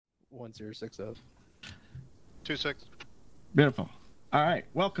1060. 26. Beautiful. All right,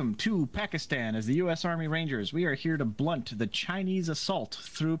 welcome to Pakistan as the U.S. Army Rangers. We are here to blunt the Chinese assault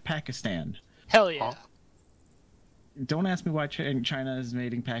through Pakistan. Hell yeah. Don't ask me why China is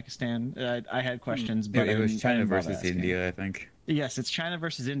invading Pakistan. I had questions, but it was China versus India, I think. Yes, it's China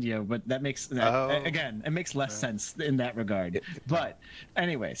versus India, but that makes again, it makes less sense in that regard. But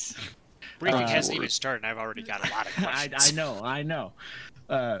anyways, Briefing hasn't even started, and I've already got a lot of questions. I know.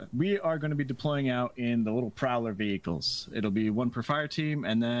 We are going to be deploying out in the little Prowler vehicles. It'll be one per fire team,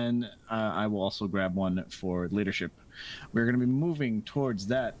 and then I will also grab one for leadership. We're going to be moving towards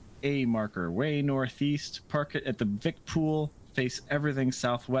that A marker, way northeast, park it at the Vic Pool, face everything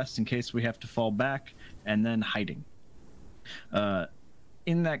southwest in case we have to fall back, and then hiding.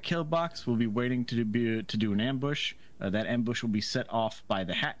 In that kill box, we'll be waiting to do an ambush. That ambush will be set off by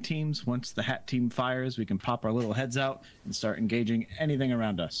the hat teams. Once the hat team fires, we can pop our little heads out and start engaging anything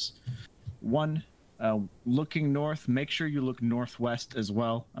around us. Looking north, make sure you look northwest as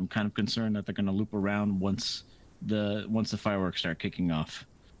well. I'm kind of concerned that they're going to loop around once the fireworks start kicking off.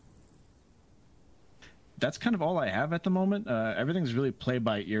 That's kind of all I have at the moment. Everything's really play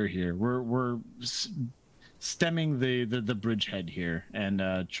by ear here. We're stemming the bridgehead here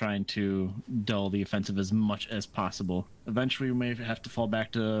and trying to dull the offensive as much as possible. Eventually, we may have to fall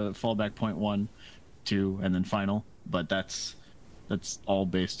back to fallback point 1, 2, and then final. But that's all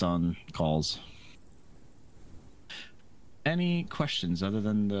based on calls. Any questions other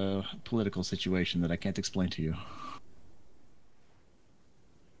than the political situation that I can't explain to you?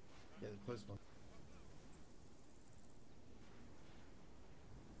 Yeah, the close one.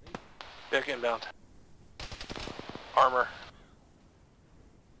 Back inbound. Armor.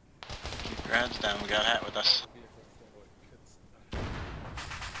 Keep your hands down, we got a hat with us.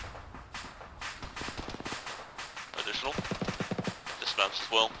 Additional. Dismounts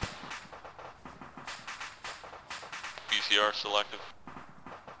as well. BCR selective.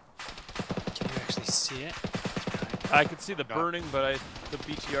 Can you actually see it? I can see the burning, but the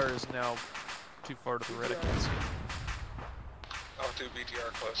BTR is now too far to the right. I can't see it. I'll do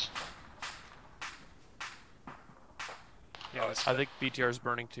BTR close. Yeah, I think BTR is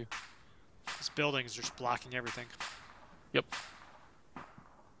burning too. this building is just blocking everything. Yep.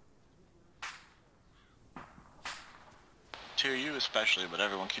 To you especially, but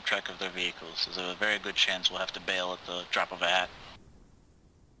everyone keep track of their vehicles. There's a very good chance we'll have to bail at the drop of a hat.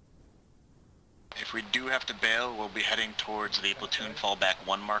 If we do have to bail, we'll be heading towards the platoon fallback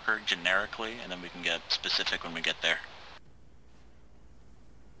 1 marker generically, and then we can get specific when we get there.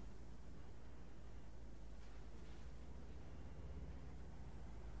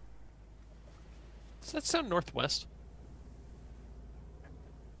 Does that sound northwest?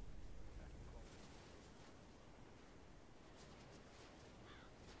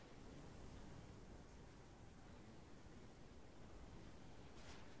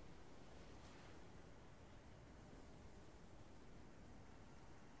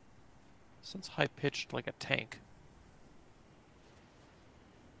 Sounds high-pitched like a tank.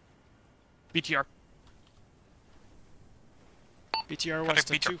 BTR. BTR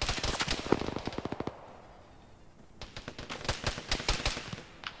west of 2.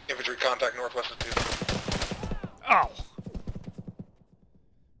 Infantry contact northwest of 2. Oh!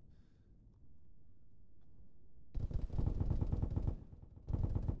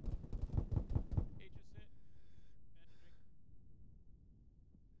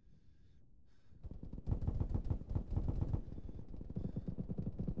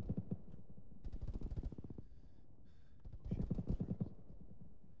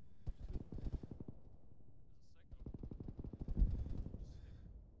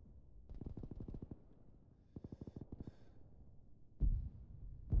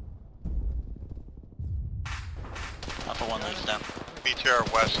 Alpha 1 leads down.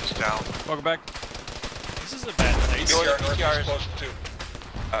 BTR west is down. Welcome back. This is a bad place. BTR is close to 2.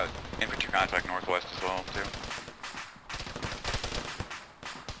 Infantry contact northwest as well, too.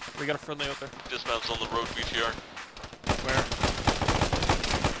 We got a friendly out there. Dismounts on the road, BTR. Where?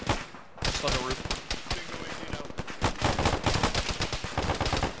 Just on the roof.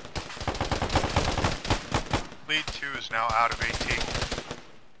 Lead 2 is now out of AT.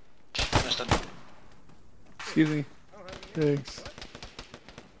 Understood. Excuse me. Thanks. It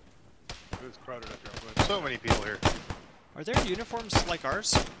was crowded up here. So many people here. Are there uniforms like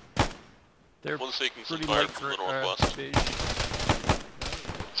ours? They're One taking some pretty fire light from the for northwest. beige.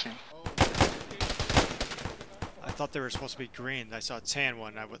 See. I thought they were supposed to be green. I saw a tan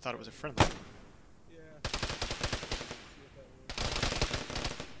one. I thought it was a friendly.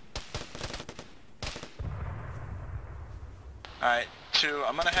 Alright, 2,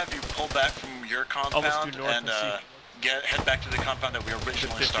 I'm gonna have you pull back from your compound north and and head back to the compound that we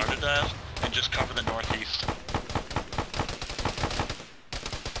originally started as, and just cover the northeast.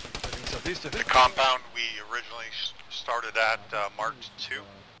 The compound we originally started at marked 2.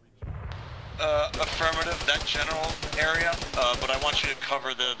 Affirmative, that general area, but I want you to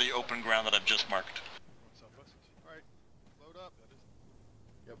cover the open ground that I've just marked. Alright, load up.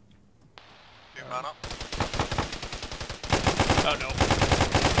 Yep. Do mount up. Oh no.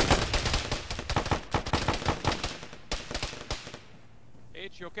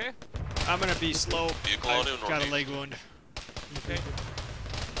 H, you okay? I'm gonna be slow. Vehicle audio I've got a northeast. leg wound. Okay.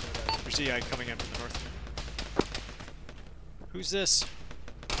 There's a guy coming in from the north. Who's this?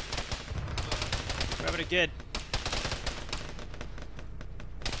 Grabbing a Gid.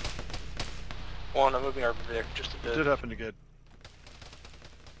 One, I'm moving our Vic just a bit. Did happen to get.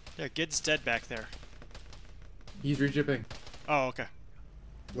 Yeah, Gid's dead back there. He's rejipping. Oh, okay.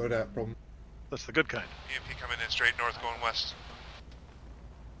 Loadout problem. That's the good kind. EMP coming in straight north, going west.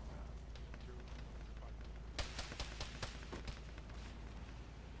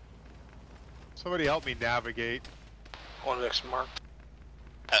 Somebody help me navigate. One next marked.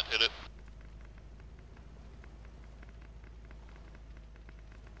 Pat hit it.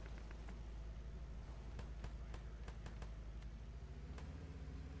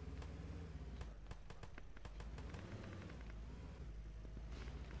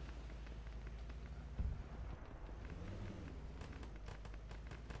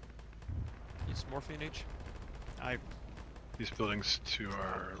 Need some morphine, H? I These buildings to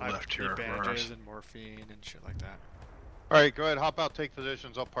our I left need here are bandages ours. and morphine and shit like that. Alright, go ahead, hop out, take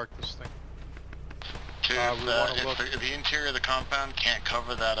positions, I'll park this thing. Two, we wanna look- if the interior of the compound can't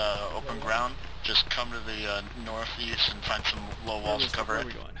cover that open ground, just come to the northeast and find some low walls to cover Where it. are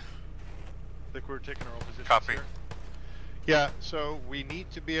we going? I think we're taking our own positions. Copy. Here. Yeah, so we need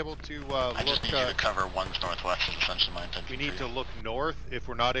to be able to I just look. need you to cover one's northwest is essentially my intention. We need for to you. look north. If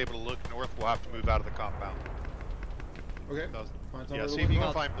we're not able to look north, we'll have to move out of the compound. Okay. So, Find yeah, somewhere to see if you look can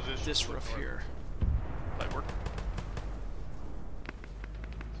up. find positions. This to look roof north. here. Might work.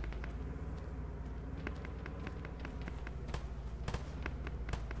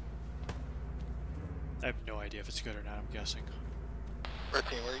 I have no idea if it's good or not, I'm guessing. Red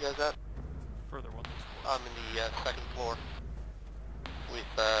team, where are you guys at? Further one. I'm in the second floor. With,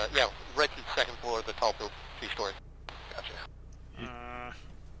 yeah, red team second floor, the tall building, 2-story. Gotcha.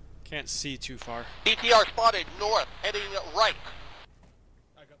 Can't see too far. BTR spotted north, heading right.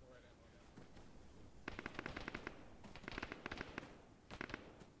 I got the right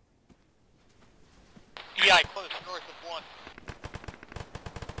ammo. EI close north of 1.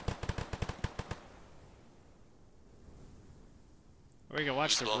 We can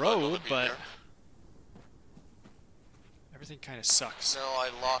watch the Still road, another but BTR? everything kind of sucks. No, I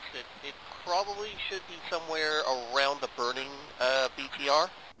lost it. It probably should be somewhere around the burning BTR.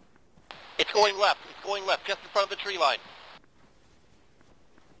 It's going left. It's going left, just in front of the tree line.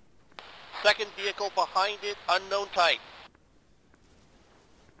 Second vehicle behind it, unknown type.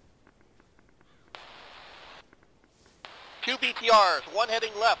 Two BTRs, one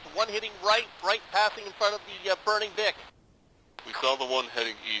heading left, one heading right, right passing in front of the burning Vic. We saw the one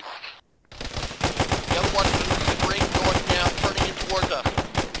heading east. The other one moving straight north now, turning in towards us.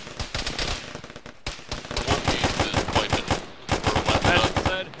 The one east is wiping. We're left Head up.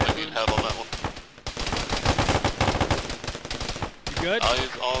 said, I need head on that one. You good?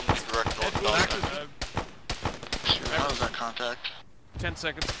 Eyes on the direct north contact. Sure, how's that contact? 10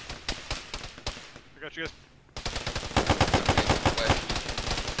 seconds. I got you guys.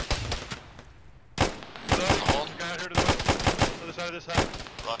 Guy here to the west. Other side of this house.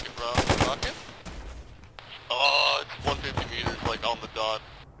 Rocket, rocket. Oh, it's 150 meters, like on the dot.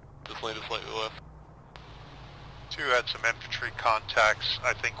 This lane is slightly left. 2 had some infantry contacts,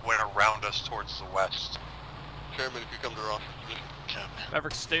 I think went around us towards the west. Chairman, if you come to Ross' position.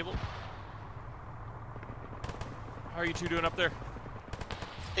 Maverick's stable. How are you two doing up there?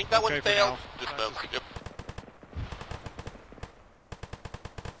 I think that Okay one for failed. now. Just bounce. Yep.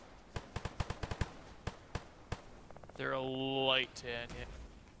 They're a light 10,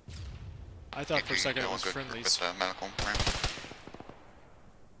 yeah. I thought for a second it was friendlies. With medical frame.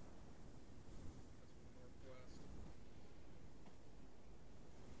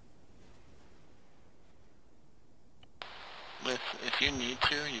 If you need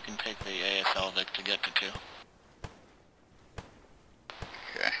to, you can take the ASL Vic to get to 2.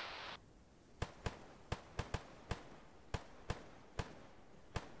 Okay.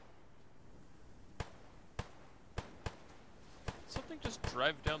 Something just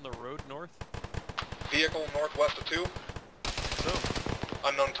drive down the road north? Vehicle northwest of 2. So,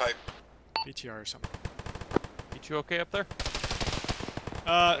 Unknown type. BTR or something. You okay up there?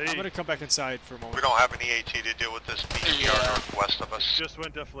 I'm gonna come back inside for a moment. We don't have any AT to deal with this BTR northwest of us. Just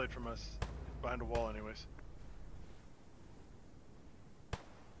went defilade from us. Behind a wall anyways.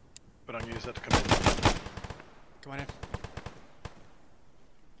 But I'm gonna use that to come in. Come on in.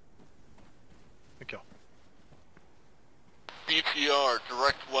 Thank you. BTR,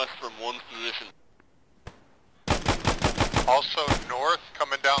 direct west from 1's position. Also north,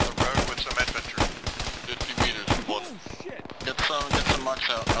 coming down the road with some infantry. 50 meters from 1. Get some marks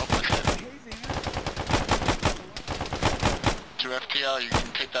out. Oh, that's it. Through FTL, you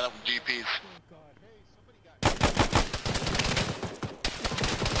can take that up with GPs.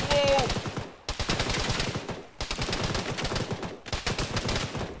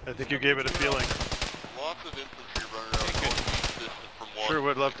 I think you gave it a feeling. Lots of infantry running around northeast distant from 1. Sure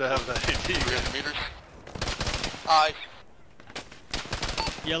would love to have that AT. 300 meters. Aye.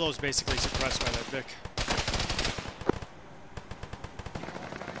 Yellow's basically suppressed by that Vic.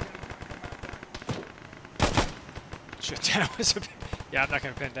 Shit, that was a bit... Yeah, I'm not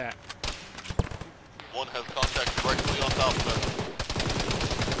gonna pin that. 1 has contact directly on top of it.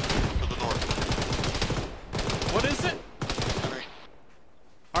 To the north. What is it?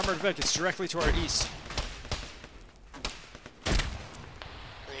 Armored Vic, it's directly to our east. Green,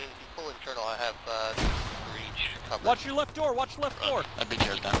 be full internal. I have breach covered. Watch your left door. Watch left door. That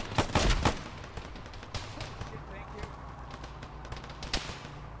BTR's down.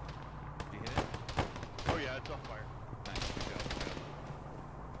 Oh yeah, it's on fire.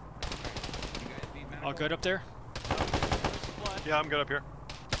 All good up there? Yeah, I'm good up here.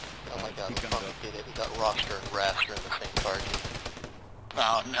 Oh my god, it's complicated. We got roster and raster in the same car.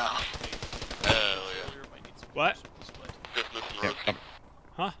 Oh no. Hell yeah. What? Just missing the road.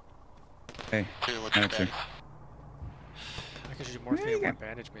 Huh? Hey, What's your status? I could do morphine and one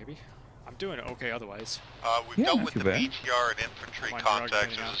bandage, maybe. I'm doing it okay otherwise. We've Yeah, dealt not with too the bad. BTR and infantry Come on, you're contacts.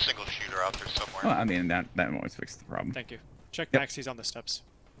 arguing There's now. a single shooter out there somewhere. well, I mean that always fixes the problem. Thank you. Check Yep. Max, he's on the steps.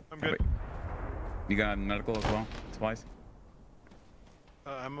 I'm good. Wait. You got medical as well, supplies?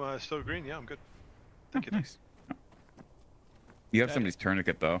 I'm still green. Yeah, I'm good. Oh, Thank you. nice. Oh. You have somebody's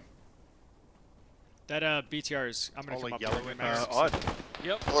tourniquet though. That BTR is... I'm gonna Only come up yellow there, and Max. odd.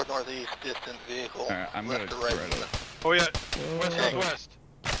 Yep. North-northeast distant vehicle. I'm gonna left to right. right over. Oh yeah, west northwest.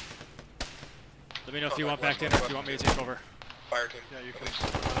 Let me know if you want back in or if you want me to take over. Fire team. Yeah, you can.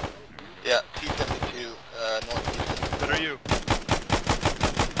 Yeah, T-72, northeast. That are you?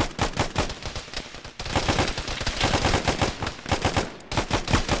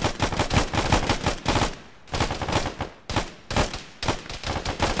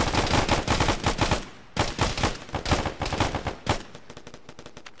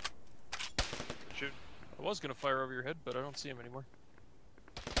 Shoot. I was gonna fire over your head, but I don't see him anymore.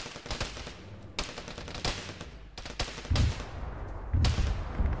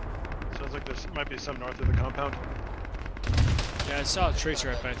 Sounds like there might be some north of the compound. Yeah, I saw a tracer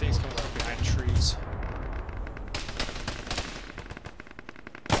right, but I think he's coming from behind trees.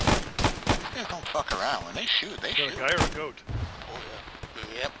 These guys don't fuck around. When they shoot, they Is that shoot. a guy or a goat? Oh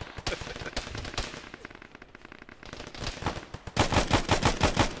yeah. Yep.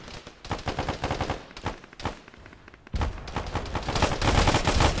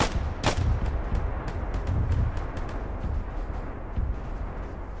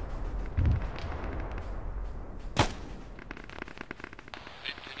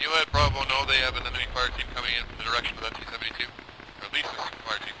 You let Bravo know they have an enemy fire team coming in from the direction of that T-72? Or at least a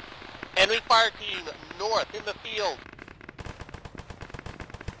fire team. Enemy fire team north in the field.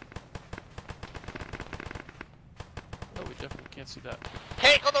 Oh, we definitely can't see that.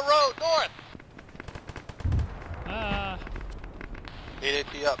 Tank on the road north. Ah.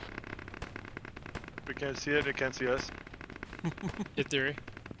 880 up. We can't see it. It can't see us. In theory.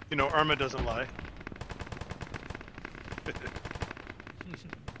 You know, Arma doesn't lie.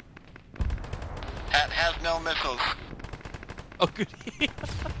 Hat has no missiles. Oh, good.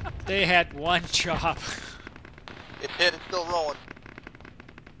 They had one job. It's hit. It's still rolling.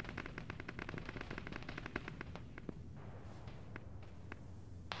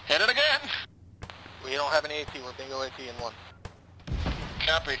 Hit it again. We don't have any AT. We're bingo AT in 1.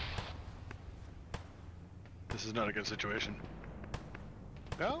 Copy. This is not a good situation.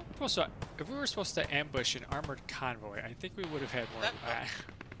 No? If we were supposed to ambush an armored convoy, I think we would have had more than that.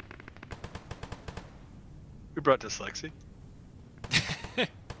 We brought dyslexia.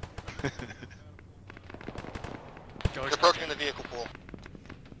 They're approaching the vehicle pool.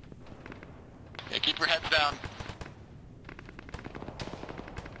 Yeah, keep your heads down.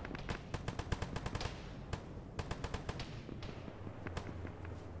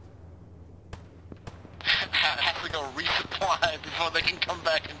 go resupply before they can come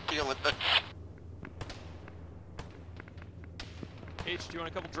back and deal with this. H, do you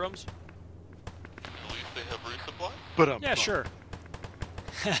want a couple drums? At least they have resupply. But Yeah, sure.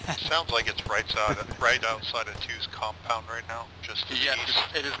 Sounds like it's right outside of 2's compound right now, just to the Yes, east.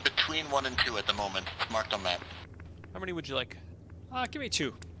 it is between 1 and 2 at the moment. It's marked on map. How many would you like? Give me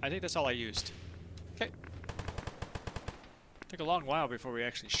 2. I think that's all I used. Okay. Took a long while before we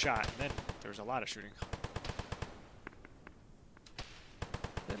actually shot, and then there was a lot of shooting.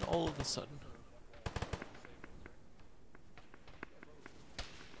 Then all of a sudden.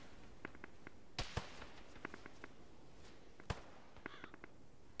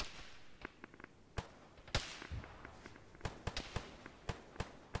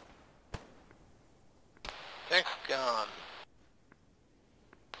 Next gun.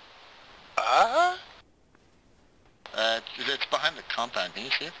 It's behind the compound. Can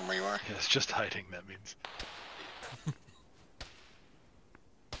you see it from where you are? yeah, it's just hiding, that means.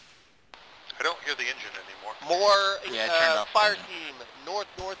 I don't hear the engine anymore. More Yeah, I turned off the fire engine. team,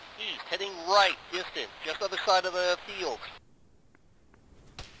 north-northeast, heading right, distant, just other side of the field.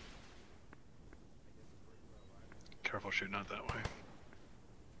 Careful shooting out that way.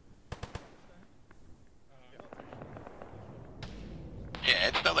 Yeah,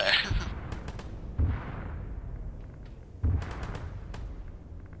 it's still there.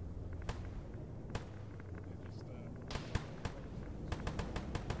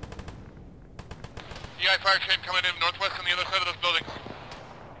 EI fire train coming in northwest on the other side of those buildings.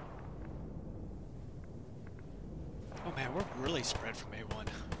 Oh man, we're really spread from A1.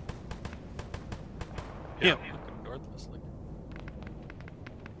 Yeah. Looking northwest, like.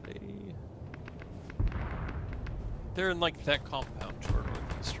 They're in like that compound to our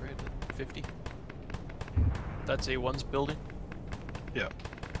northeast, right? At 50. That's A1's building. Yeah.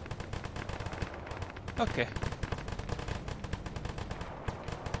 Okay.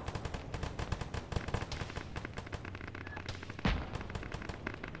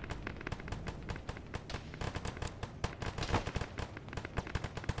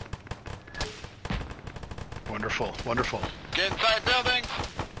 Wonderful, wonderful. Get inside buildings!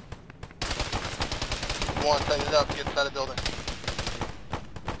 One, tighten it up, get inside the building.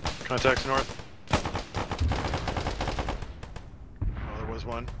 Contacts north. Oh, there was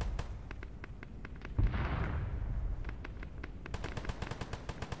one.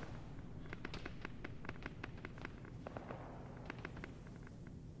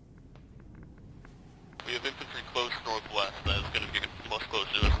 We have infantry close northwest. That is going to be most close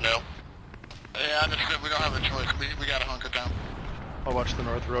to us now. Yeah, understood. We don't have a choice. We gotta hunker down. I'll watch the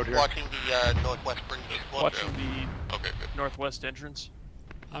north road here. Watching the northwest spring just Watching the Okay, good. northwest entrance.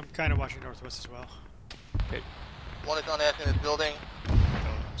 I'm kind of watching northwest as well. Okay. One is on us in this building. I'm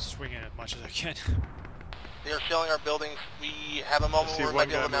swinging as much as I can. They are shelling our buildings. We have a I moment see where we one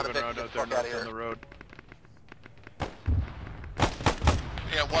might be able guy to mount a moving bit around to out get there the fuck out of north on here. the road.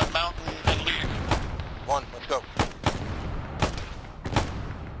 Yeah, one mountain and lead. One, let's go.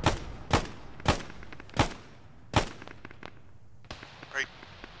 Right.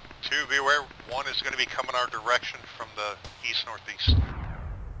 2, be aware, 1 is going to be coming our direction from the east-northeast.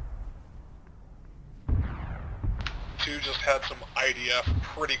 2 just had some IDF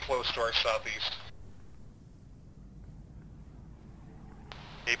pretty close to our southeast.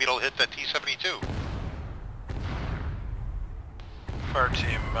 Maybe it'll hit that T-72. Our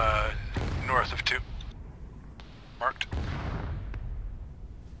team north of 2. Marked.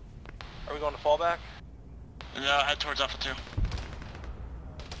 Are we going to fallback? No, head towards Alpha 2.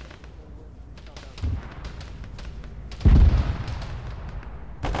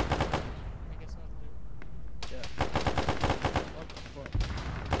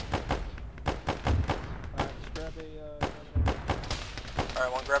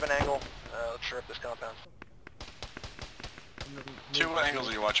 Alright, one, grab an angle. Let's strip this compound. 2, what angles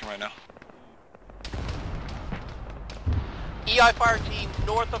are you watching right now? EI fire team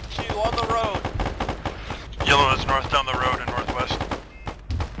north of 2 on the road. Yellow is north down the road and northwest.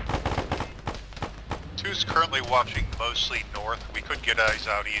 2's currently watching mostly north. We could get eyes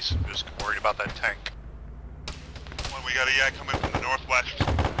out east. I'm just worried about that tank. 1, we got a EI coming from the northwest.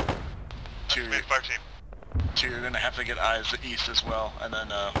 2, Fire team. 2, you're gonna have to get eyes east as well, and then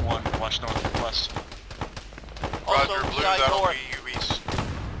 1, watch northwest. Also, Roger, blue, EI that'll north. be you east.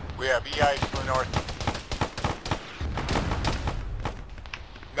 We have EI to the north.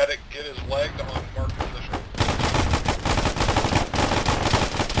 Medic, get his leg on marked position.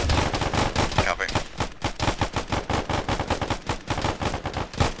 Copy.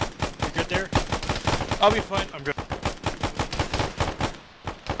 You good there? I'll be fine. I'm good.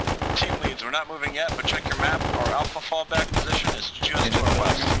 Team leads, we're we're not moving yet, but check your map. Our alpha fallback position is just to our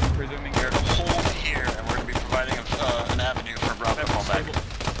west. Presuming We're to hold here, and we're going to be providing an avenue for Bravo fallback.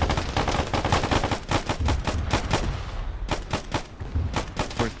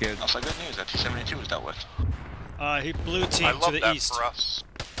 where's good? Also good news, that T-72 was dealt with. He blue I team love to the that east. for us.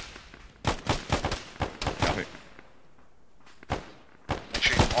 Copy. Make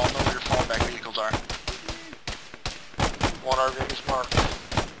sure you all know where your fallback vehicles are. One RV is marked.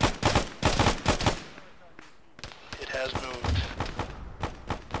 It has moved.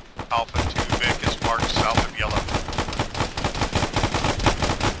 Alpha 2 Vic is marked south of yellow.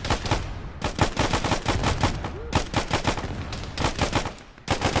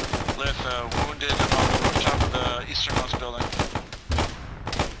 With wounded on the rooftop of the easternmost building.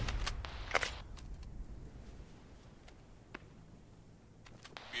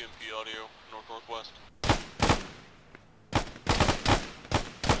 BMP audio, north-northwest.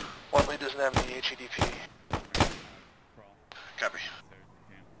 One lead doesn't have any HEDP. Copy.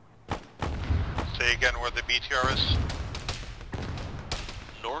 Say again where the BTR is.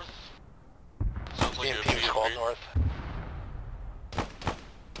 North? Sounds like BMP is called north.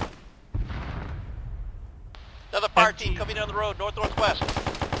 Another fire team coming down the road, north-northwest.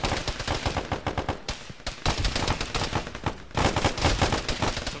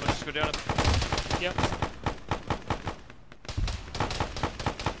 Someone just go down it. Yep.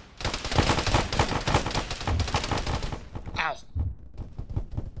 Ow.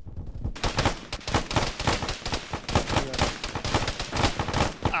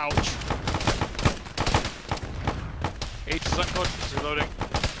 Ouch. H is unconscious, reloading.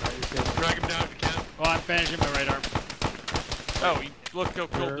 Drag him down if you can. Oh, I'm bandaging my right arm. Oh, he looked so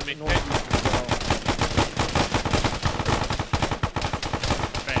cold to me.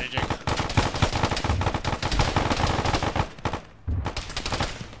 Bandaging.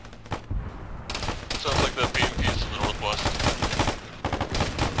 Sounds like that BMP is to the northwest.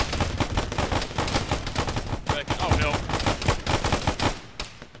 Oh no.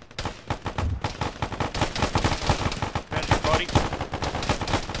 Bandage your body.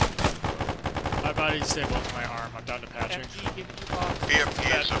 My body's stable with my arm. I'm down to patching. BMP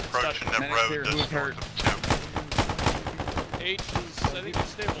is approaching the Medic here, road who's that's north of 2. H is, I think, it's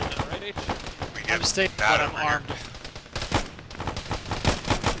stable now, right, H? We get I'm stable, but that I'm over here. armed.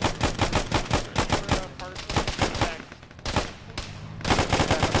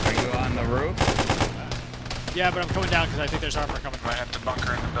 Are you on the roof? Yeah, but I'm coming down because I think there's armor coming. Might have to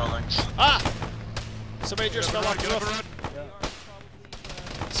bunker in the buildings. Ah! Somebody just fell off the roof.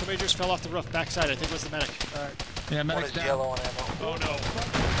 Somebody just fell off the roof. Backside, I think it was the medic. Yeah, One medic's is down. yellow on ammo. Oh no.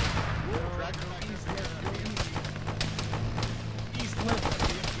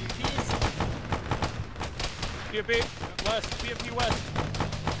 BMP west, BMP west.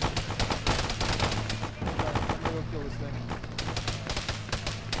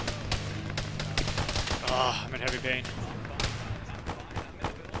 Oh, I'm in heavy pain.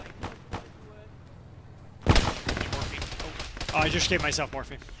 Oh, I just gave myself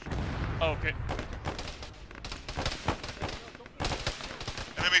morphine. Oh, okay.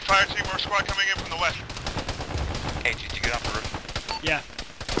 Enemy fire team or squad coming in from the west. Hey, did you get off the roof? Yeah.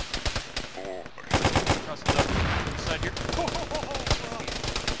 Cross it up. Inside here.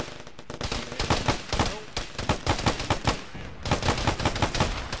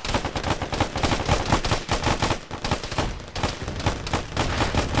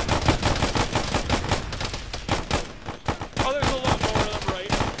 Oh, there's a lot more on the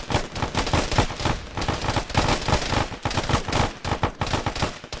right.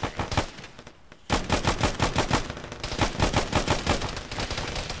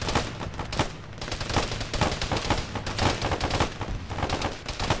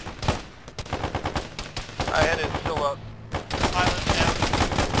 I had it still up. Island down.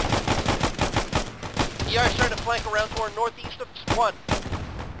 ER starting to flank around toward northeast of 1.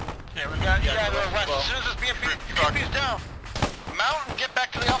 Yeah, we got you guys west. As soon as this BMP is down, mount and get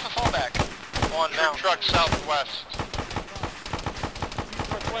back to the alpha fallback. On mount. Truck southwest.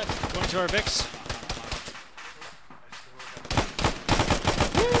 Northwest. Going to our VIX.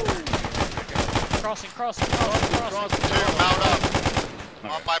 Crossing. Two, mount up.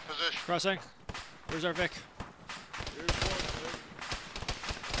 On my position. Crossing. Where's our Vic?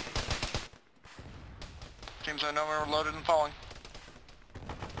 Teams I know are loaded and falling.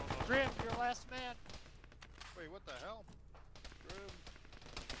 Grim, your last man. Wait, what the hell?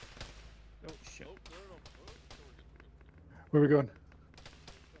 Oh shit. Where are we going?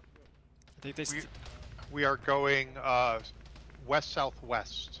 I think they. We are going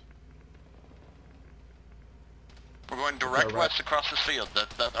west-southwest. We're going going direct Okay, west across this field. That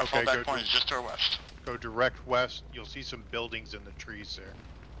our Okay, fallback good, point good. is just to our west. Go direct west. You'll see some buildings in the trees there.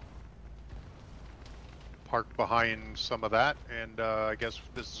 Park behind some of that, and I guess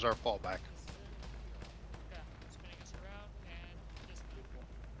this is our fallback.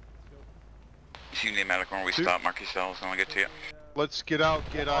 If you need medical when we stop, mark yourselves and I'll get to you. Let's get out,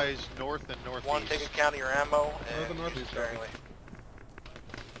 get eyes north and northeast. One, take account of your ammo, the and northeast, use sparingly.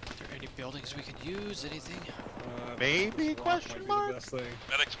 Are there any buildings we can use? Anything? Maybe? Question mark? Best thing.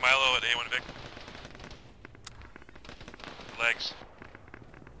 Medics Milo at A1 Vic. Legs.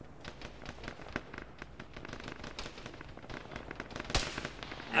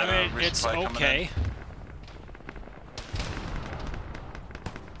 I mean, it's okay.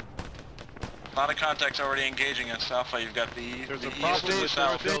 A lot of contacts already engaging us. Alpha, you've got the There's the a east problem and with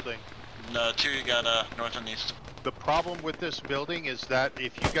south. this building. No, 2 you got north and east. The problem with this building is that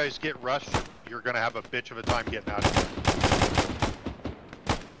if you guys get rushed, you're gonna have a bitch of a time getting out of here.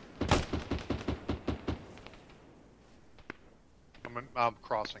 I'm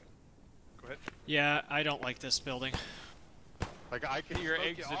crossing. Go ahead. Yeah, I don't like this building. Like I can Your smoke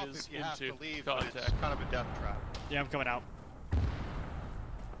you exit off is if you have to into leave, but it's contact. kind of a death trap. Yeah, I'm coming out.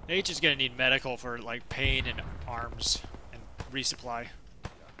 H is gonna need medical for like pain and arms and resupply.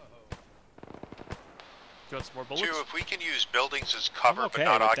 Got some more bullets? 2, if we can use buildings as cover okay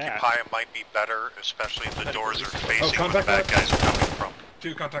but not with that. occupy them might be better, especially if the doors are facing where the contact bad north. guys are coming from.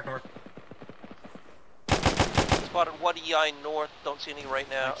 2, contact north. Spotted 1 EI north. Don't see any right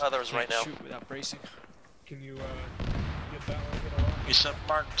now. Others Can't right now. shoot without bracing. Can you get that one? Get along? You set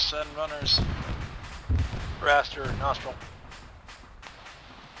marks and runners. Raster, nostril.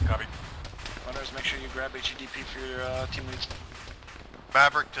 Copy. Runners, make sure you grab HEDP for your team leads.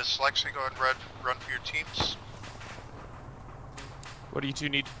 Maverick to Lexi, go ahead and run for your teams. What do you two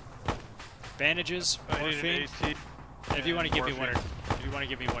need? Bandages, I need morphine. an AT. And if you want to give me morphine. if you want to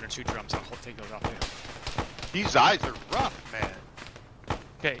give me 1 or 2 drums, I'll take those off you. These eyes are rough, man.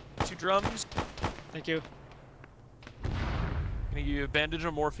 Okay, 2 drums. Thank you. Can I give you a bandage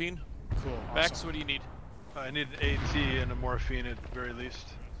or morphine? Cool. Max, awesome. what do you need? I need an AT and a morphine at the very least.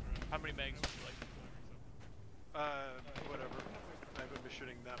 How many mags would you like? Whatever. I haven't been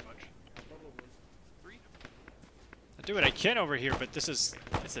shooting that much. 3? I do what I can over here, but this is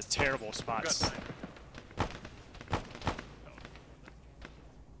terrible spots. Got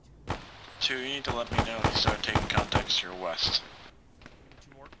 9. 2, you need to let me know if you start taking contacts to your west.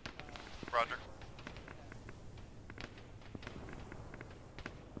 2 more. Roger.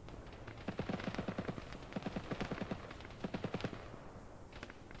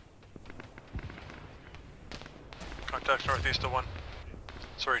 Contacts northeast of 1.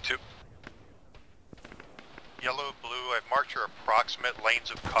 Sorry, 2. Yellow, blue, I've marked your approximate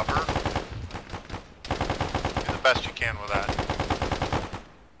lanes of cover. Do the best you can with that.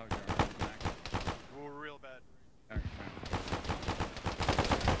 We're real bad.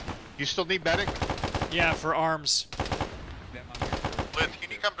 You still need medic? Yeah, for arms. Lith,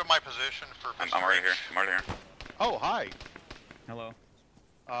 can you come to my position for I'm already here. I'm already here. Oh, hi. Hello.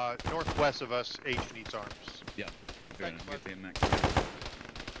 Northwest of us, H needs arms. Yeah. Good. Thanks, Get the next.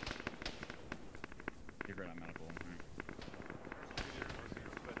 You're great on medical.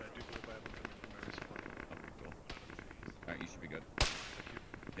 But I do believe I have a my resupply. Oh, cool. Alright, you should be good.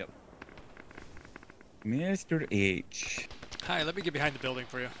 Yep. Mr. H. Hi, let me get behind the building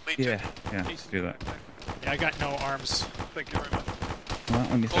for you. Lead Yeah, to. yeah, let's do that. Yeah, I got no arms. Thank you very much. Well,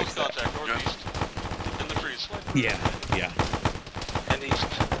 let me Close fix that. contact, northeast. In the trees. Yeah, yeah. And east.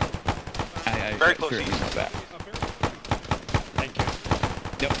 I Very close certainly east. know that. Thank you.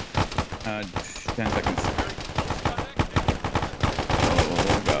 Yep. 10 seconds.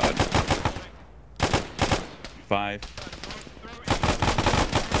 Oh, God. 5.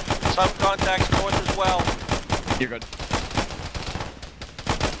 Some contacts north as well. You're good.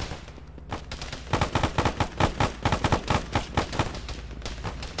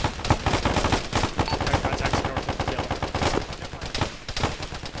 Contacts north of yellow.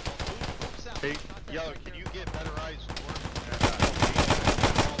 Hey, Yellow, can you get better eyes north?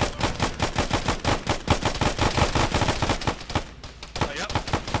 Yep.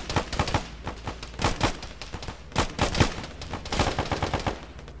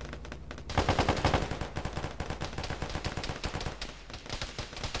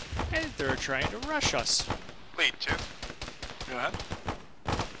 And they're trying to rush us. Lead 2. Go ahead.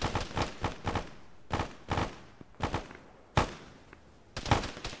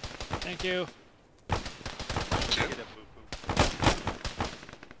 Thank you.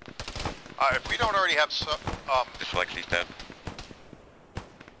 If we don't already have some, Just like she's dead.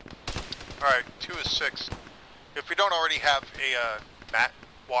 alright, 2 is 6. If we don't already have a mat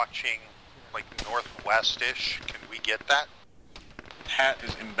watching, like, northwest-ish, can we get that? Hat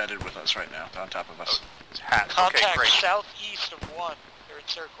is embedded with us right now, on top of us. Oh, it's Hat. Contact Okay, great. southeast of 1. They're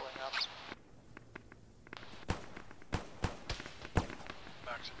encircling us.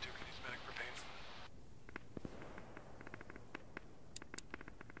 Max at 2, can use medic for pain.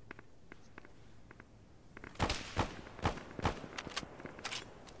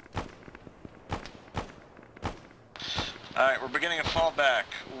 Alright, we're beginning a fallback.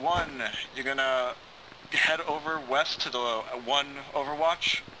 1, you're gonna head over west to the 1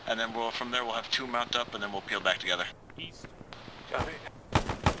 overwatch, and then from there we'll have 2 mount up, and then we'll peel back together. East. Copy.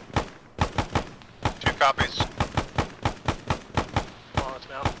 2 copies. Come on, let's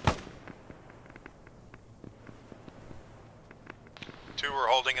mount. 2, we're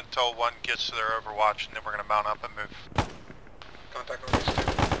holding until 1 gets to their overwatch, and then we're gonna mount up and move. Contact northeast 2.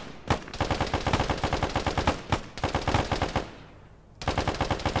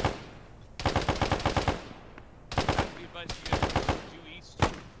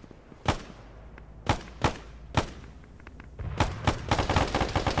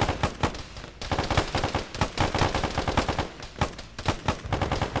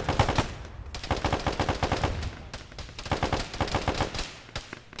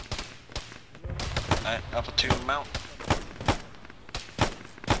 Alpha 2, mount.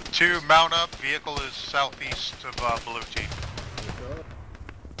 2, mount up. Vehicle is southeast of blue team.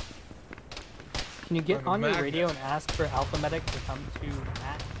 Can you get on your radio and ask for Alpha Medic to come to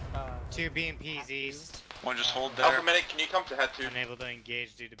Matt? 2 BMPs east. 1, just hold there. Alpha Medic, can you come to Head 2? Unable to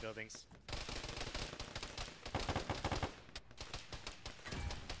engage due to buildings.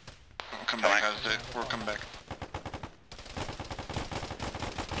 We'll come back, we'll come back.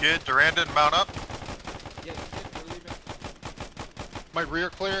 Kid, Durandon, mount up. My rear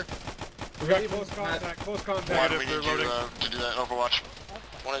clear. We got close contact, close contact. One, we need you to do that overwatch.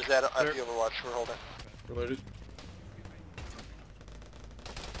 1 is that at the overwatch, we're holding. Reloaded.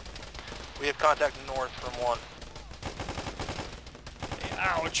 We have contact north from 1.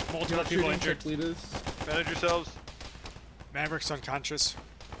 Ouch! Multiple people injured. Manage yourselves. Maverick's unconscious.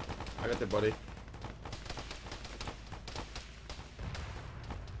 I got the buddy.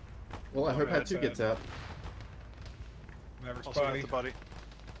 Well, I hope Hat 2 gets out. Maverick's Also got the body.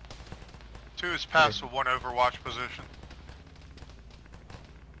 2 is past the 1 overwatch position.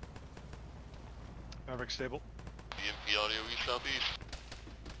 Maverick stable. BMP audio east southeast.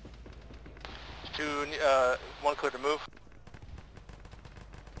 2, 1 clear to move.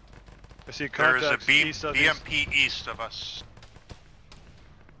 I see There is a contacts east of BMP east of us.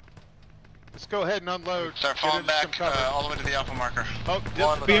 Let's go ahead and unload. Start Get falling into some back cover. all the way to the Alpha marker. Oh,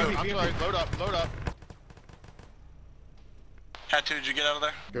 BMP. I'm sorry. Load up. Load up. Hat 2, did you get out of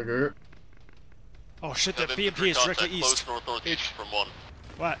there? Go, go, go. Oh shit, that BMP is directly east. Close northeast from 1.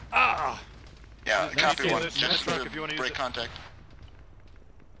 What? Ah! Yeah, copy see 1. this. Just Truck if you wanna use break it. contact.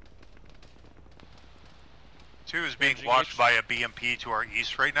 2 is being watched by a BMP to our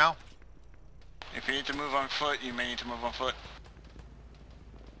east right now. If you need to move on foot, you may need to move on foot.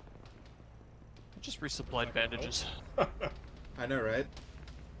 Just resupplied bandages. I know, right?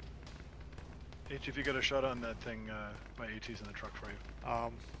 H, if you got a shot on that thing, my AT's in the truck for you.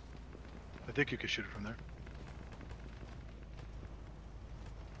 I think you could shoot it from there.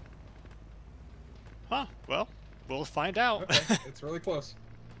 Huh? Well, we'll find out. Okay, it's really close.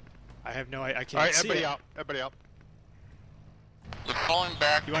 I have no idea. I can't All right, see everybody it. out. Everybody out. We're falling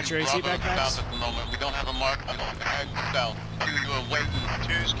back. You want your AC back, Max? South at the moment. We don't have a mark. I'm going back south. 2, you are waiting.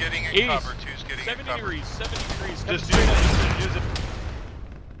 2's getting in East. cover. 2's getting in 70 cover. degrees, 70 degrees. Just use it, use it.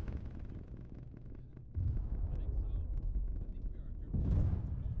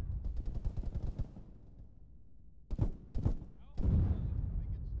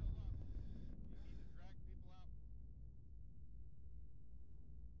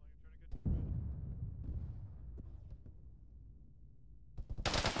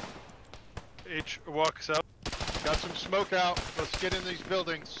 H walks out. Got some smoke out. Let's get in these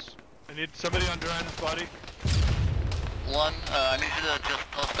buildings. I need somebody on Duran's body. 1, I need you to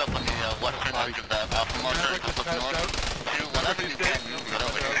just post up on the western edge of that alpha marker. Maverick Just just look passed north. out. 2, whenever you can, you can get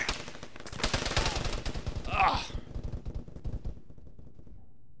over here. Ah!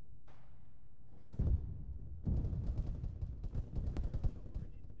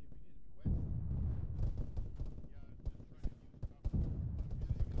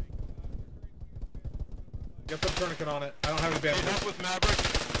 Get the tourniquet on it. I don't have any Need bandage. help with Maverick.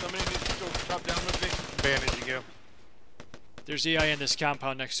 Somebody needs to go top down with me. Bandaging you. There's EI in this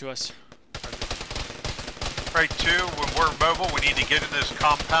compound next to us. Right, 2, when we're mobile, we need to get in this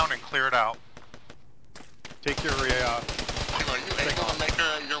compound and clear it out. Take your, Are you able to make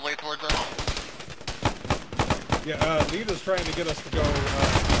your way towards us? Yeah, Nita's trying to get us to go,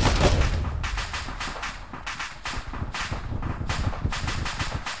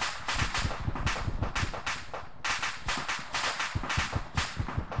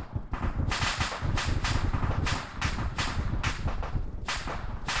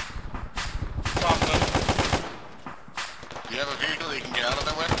 Do you have a vehicle that you can get out of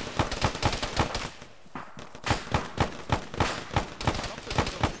their way?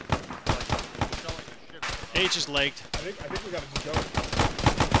 H is legged. I think we gotta just go.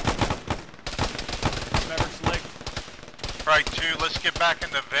 Maverick's legged. Right, 2, let's get back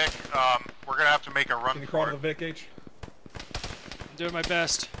in the Vic. We're gonna have to make a run Can you for crawl it. to the Vic, H? I'm doing my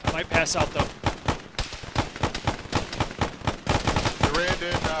best. I might pass out though.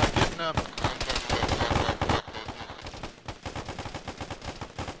 Brandon, getting up.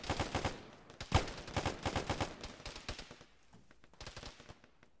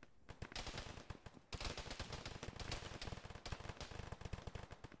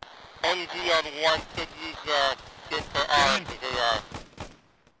 MG on 1 could use, good for R to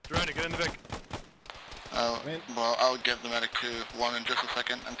Durant, get in the Vic. well, I'll give the medic to 1 in just a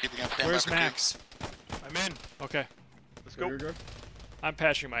second. I'm keeping on standby Where's for 2. Max? I'm in. Okay. Let's go. I'm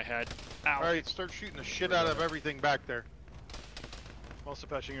patching my head. Ow. Alright, start shooting the shit out of everything back there. Also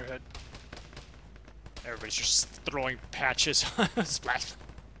patching your head. Everybody's just throwing patches. Splash.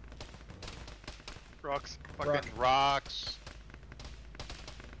 Rocks. Fucking rocks.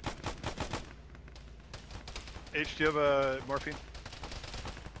 H, do you have morphine?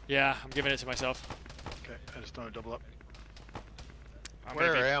 Yeah, I'm giving it to myself. Okay, I just don't want to double up. I'm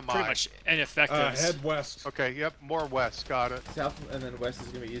Where gonna be am pretty I? much ineffective. Head west. Okay, yep, more west, got it. South and then west is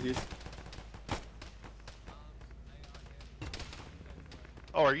gonna be easiest.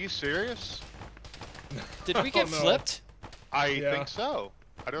 Oh, are you serious? Did we get no. flipped? I think so.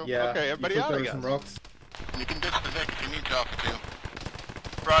 I don't. Yeah. Okay, everybody you out, flipped I over guess. some rocks. You can ditch the Vic if you need to off the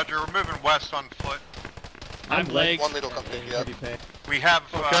 2. Roger, we're moving west on foot. I'm legged. 1 lead will come pick you up. Heavy pain. We have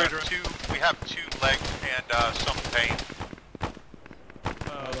Okay. 2 legs and some pain.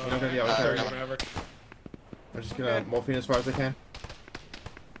 You're not gonna be able to carry it. Maverick. I'm just gonna morphine as far as I can.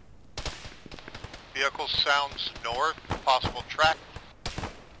 Vehicle sounds north, possible track.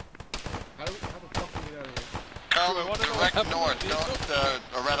 How the fuck do we get out of here? Come direct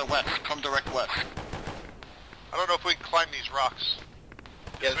north, or rather west. Come direct west. I don't know if we can climb these rocks.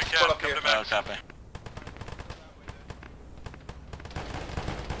 Yeah, we just can. put up Come here. to Max. Copy.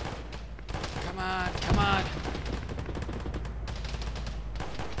 Come on, come on.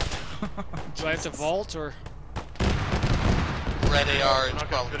 Do I have to vault or? Red AR We're is not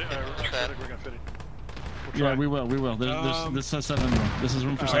gonna probably fit it. We're gonna fit it. Yeah, we will. This is 7 room. This is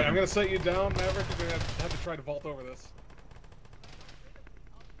room for 7. Alright, I'm gonna set you down, Maverick. You're gonna have to try to vault over this.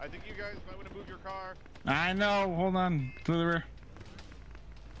 I think you guys might want to move your car. I know. Hold on. To the rear.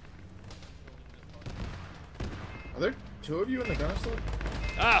 Are there 2 of you in the ground still?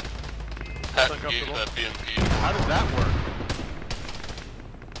 Ah! That BMP. How does that work?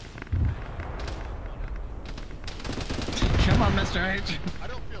 Come on, Mr. H. I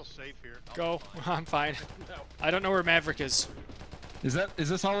don't feel safe here. Go. I'm fine. I don't know where Maverick is. Is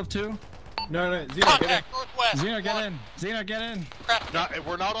this all of 2? No, Zeno, get in. Contact northwest. Xeno, get in. Xeno, get in.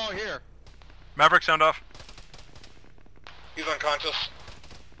 We're not all here. Maverick, sound off. He's unconscious.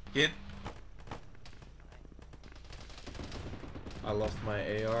 Get. I lost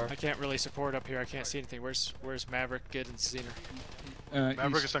my AR. I can't really support up here. I can't see anything. Where's Maverick, Good, and Xener?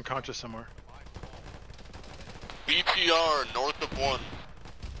 Maverick is unconscious somewhere. BTR north of 1.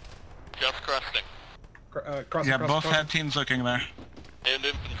 Just cresting. Yeah, both head teams looking there. And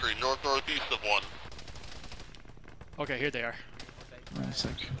infantry northeast of 1. Okay, here they are. Nice.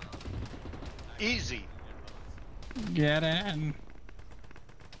 Easy. Get in.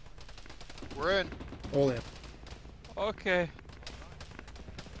 We're in. All in. Okay.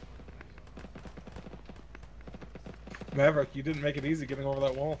 Maverick, you didn't make it easy getting over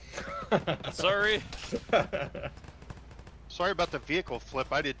that wall. Sorry. Sorry about the vehicle flip.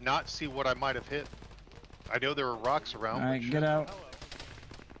 I did not see what I might have hit. I know there were rocks around. Alright, but get out.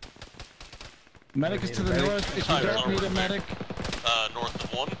 Medic is to the north. If you don't need a medic. North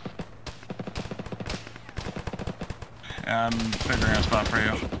of 1. I'm figuring out a spot for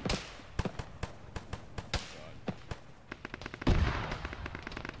you.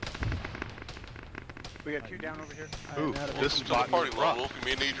 We got 2 down over here. Ooh, this is Party rough. Lone Wolf. You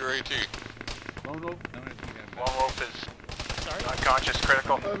may need your AT. Lone Wolf is unconscious,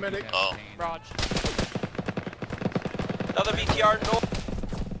 critical. Oh, medic. Oh. Raj. Another VTR north.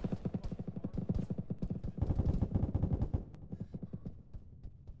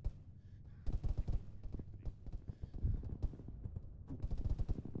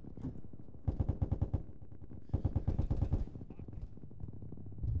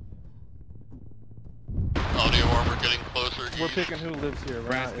 we're picking who lives here.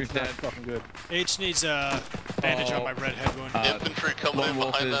 It's not fucking good. H needs a bandage on my red head wound. Infantry coming in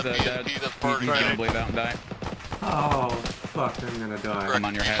behind that BMP that's burning. He's gonna bleed out and die. Oh, fuck, I'm gonna die. I'm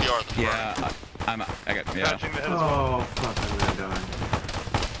on your head. Yeah, I got, yeah. Oh, fuck, I'm gonna die.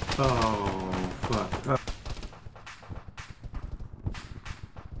 Oh, fuck.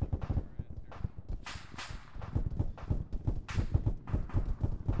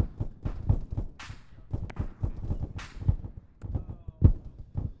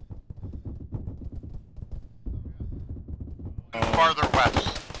 Farther west.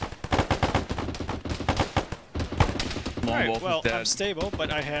 Lone Wolf well, is dead. I'm stable,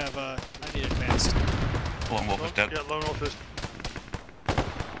 but I have, I need advanced. Lone Wolf is dead. Yeah, Lone Wolf is.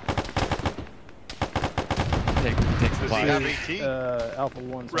 Take Does he have AT? Alpha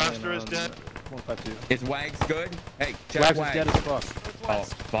 1. Raster is dead. 152. Is Wags good? Hey, check Wags is Wags. dead as fuck. Oh,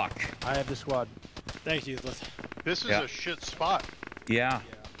 fuck. I have the squad. Thank you, Lith. This is a shit spot. Yeah.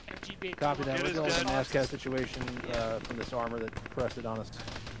 Copy that. We're going to an ASCAT situation from this armor that pressed it on us.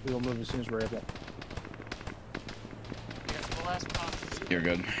 We will move as soon as we're able. You're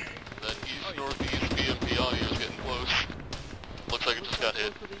good. That east-northeast BMP on you is getting close. Looks like it just got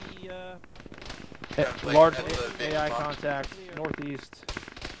hit. Large AI contact, northeast.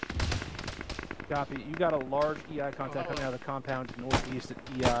 Copy. You got a large EI contact coming out of the compound northeast at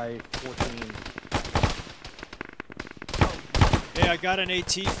EI 14. Hey, I got an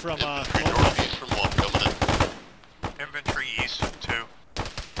AT from, northeast from one coming in. Infantry east, 2.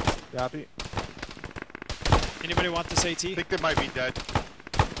 Copy. Anybody want this AT? I think they might be dead.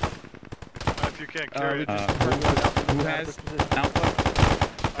 If you can't carry it. Who has Alpha?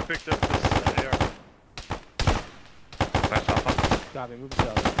 I picked up this AR. That's Alpha. Copy. Move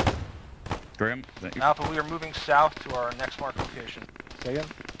south. Grim, is that you? Alpha, we are moving south to our next marked location. Say again?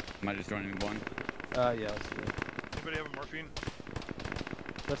 Am I just joining one? Yeah, let's see. Anybody have a morphine?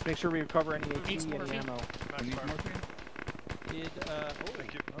 Let's make sure we recover any AT, any ammo. Max fire.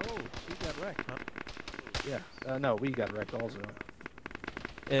 Thank you. Oh, she got wrecked, huh? Yeah. No, we got wrecked also.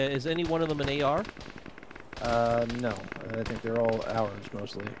 Is any one of them an AR? No. I think they're all ours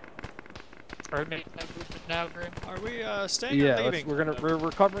mostly. Are we making that movement now, Grim? Are we staying or leaving? We're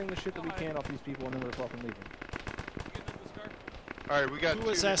recovering the shit that we can off these people, and then we're fucking leaving. All right, we got. Who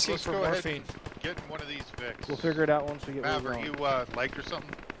was asking Let's for go morphine? Get in one of these Vics. We'll figure it out once we get. Mav, are you legged or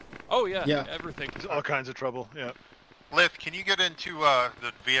something? Oh yeah. Yeah. Everything. There's all kinds of trouble. Yeah. Lith, can you get into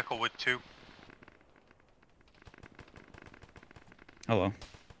the vehicle with 2? Hello.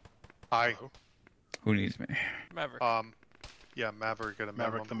 Hi. Who needs me? Maverick. Yeah, Maverick got a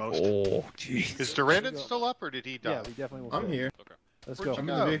Maverick the most. Oh, jeez. Is Durandon still up, or did he die? Yeah, we definitely will. I'm here. Okay. Let's Where'd go. I'm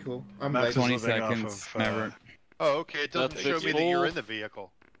in the vehicle. I'm like 20 seconds, Maverick. Oh, okay. It doesn't show me that you're in the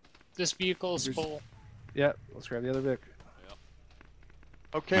vehicle. This vehicle is full. Yeah, let's grab the other Vic.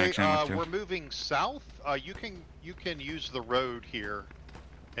 Okay, we're moving south. You can use the road here,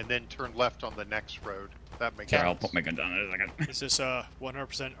 and then turn left on the next road. That makes sense. I'll put my gun down in a second. Is this 100%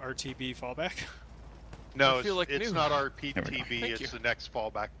 RTB fallback? No, I feel like it's new. not RPTB. Thank It's you. the next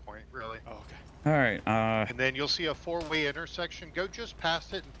fallback point, really. Oh, okay. All right. And then you'll see a 4-way intersection. Go just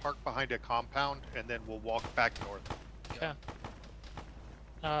past it and park behind a compound, and then we'll walk back north. Okay.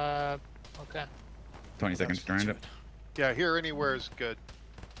 Okay. 20 seconds to it. Yeah, here anywhere is good.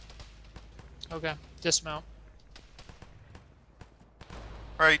 Okay. Dismount.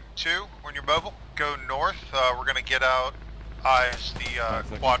 Alright, 2, when you're mobile, go north. We're gonna get out eyes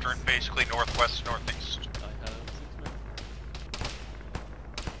the quadrant, basically northwest, northeast.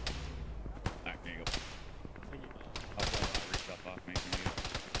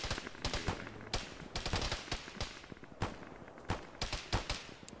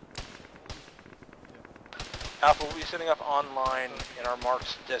 Alpha, we'll be setting up online in our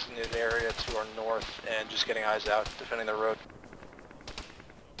marked designated area to our north and just getting eyes out, defending the road.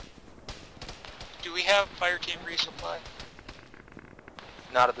 Do we have fire team resupply?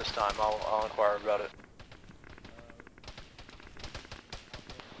 Not at this time. I'll inquire about it.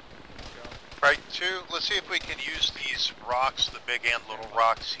 Right, 2, let's see if we can use these rocks, the big and little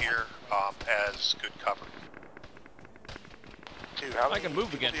rocks here, as good cover. 2, how I many can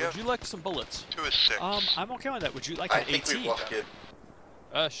move people again. do you Would you like some bullets? 2 is 6. I'm okay with that. Would you like I an think AT? we've lost you.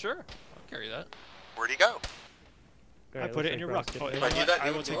 Sure. I'll carry that. Where'd he go? I put it in your ruck. Oh, If I do that, I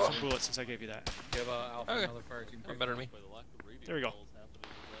you will would take go. some bullets since I gave you that. Give Alpha Okay. another fire team. Better than me. There we go.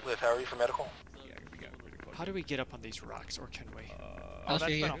 Liv, how are you for medical? How do we get up on these rocks, or can we? I'll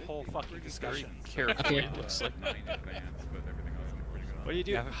that's see been you. a whole fucking discussion. Carefully, Okay. it looks like. What do you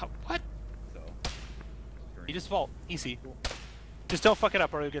do? What? You just vault. Easy. Just don't fuck it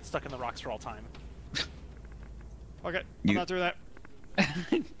up or you'll get stuck in the rocks for all time. Okay, I'm You- not through that.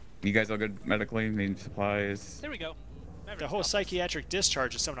 You guys all good medically? Need supplies? There we go. The whole psychiatric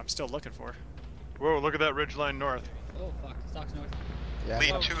discharge is something I'm still looking for. Whoa, look at that ridgeline north. Oh fuck, Sox north. Yeah.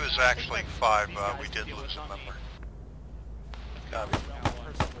 Lead 2 is actually 5. We did lose a member. Copy.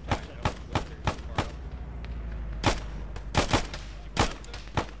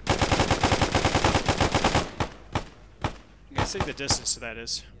 You can see the distance to that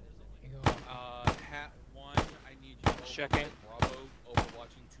is. Hat 1, I need you to Checking. Bravo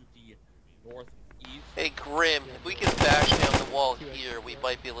overwatching to the northeast. Hey Grim, if we can bash down the wall here, we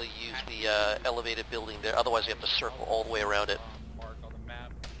might be able to use the elevated building there. Otherwise, we have to circle all the way around it. Mark on the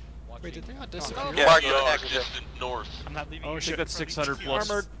map. Wait, did they not disappear? Yeah, Mark the exit. distant north. I'm not leaving. Oh I shit. think that's 600 plus.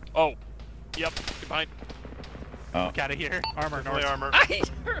 Armored. Oh. Yep. Get behind. Oh. Get out of here. Armor north. Armored.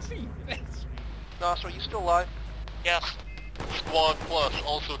 Nos, are you still alive? Yes. Squad Plus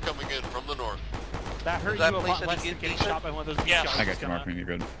also coming in from the north. That hurt Is that you a place lot any less than good getting decent? shot by one of those Yes. BTRs. I got you, Mark. You're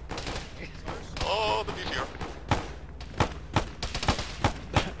good. Oh, the BTR.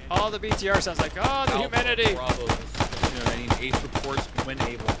 Oh, the BTR sounds like, oh, the humanity. Bravo. I need ace reports when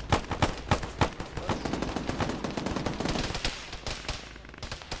able.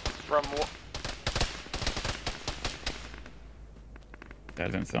 From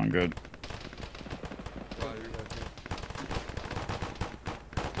That doesn't sound good.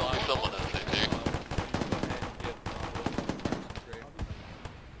 Someone else, I think.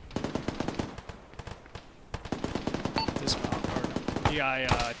 This PI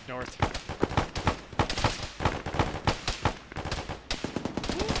north.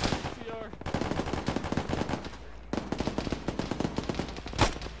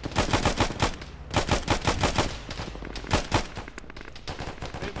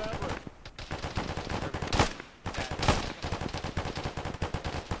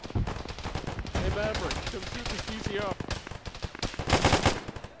 Hey Maverick, come shoot this BTR.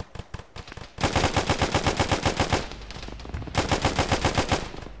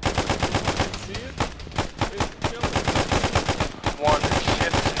 See it? It's killing. one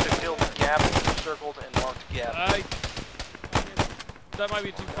shift to fill the gap, circled and marked gap. That might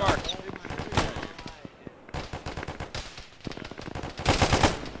be too far.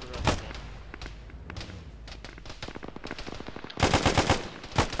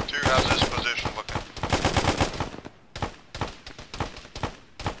 How's this position looking?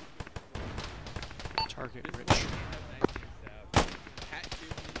 Target rich.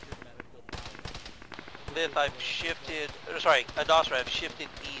 Lith, I've shifted, sorry, Adosra, I've shifted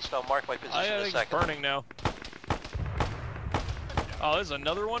east. I'll mark my position in a think it's second. burning now. Oh, there's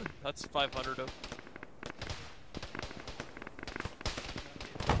another one? That's 500 of.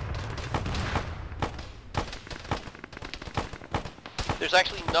 There's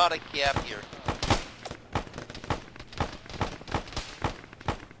actually not a gap here.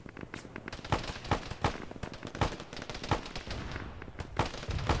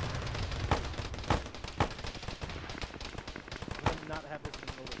 Not have this in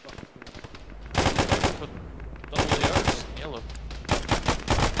double ARs, yellow.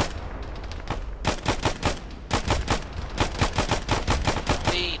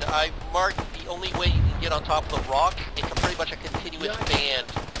 Lead, I marked the only way you can get on top of the rock. It's pretty much a continuous band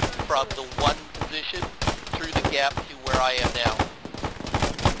from the one position through the gap to where I am now.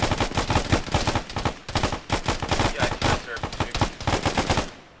 Yeah, I can observe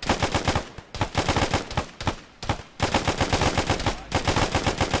too.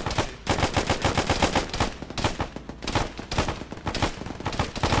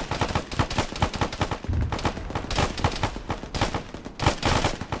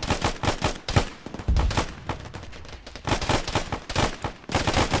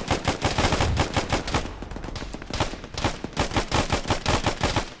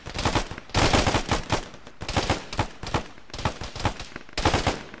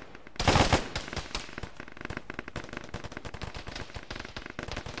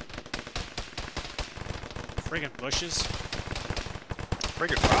 Friggin' bushes.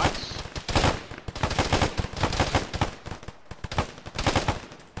 Friggin' rocks.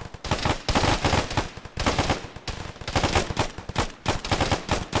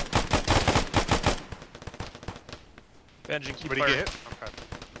 Benji, keep Somebody fire. get hit? Okay.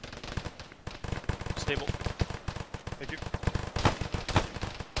 Stable. Thank you.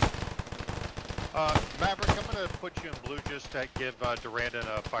 Maverick, I'm gonna put you in blue just to give Durandon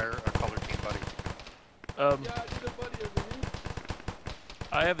a color team buddy.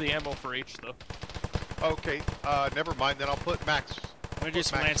 I have the ammo for H though. Okay, never mind, then I'll put Max. I'm gonna do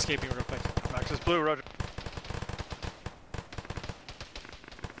some Max. landscaping real quick. Max is blue, roger.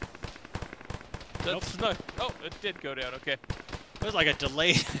 That's not. Oh, it did go down. Okay. It was like a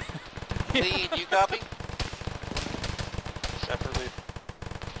delay. Lee, do you copy? Separately.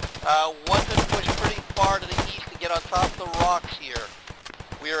 One could push pretty far to the east to get on top of the rocks here.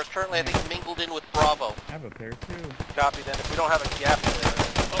 We are currently, I think, mingled in with Bravo. I have a pair too. Copy. Then if we don't have a gap there,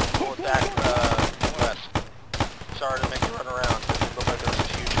 pull it back west. Sorry to make you run around. It looked like there was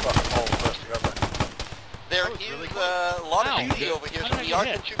a huge fucking hole for us to cover. There is a lot of duty over here, so we are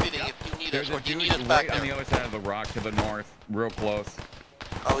contributing if you need us, or do you need us back right on the there? other side of the rock to the north, real close.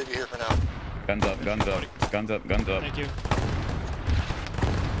 I'll leave you here for now. Guns up, guns up, guns up, guns up. Thank you.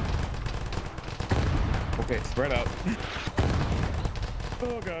 Okay, spread out.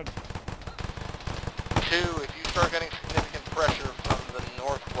 Oh god. 2, if you start getting significant pressure from the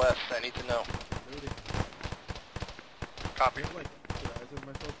northwest, I need to know. Copy.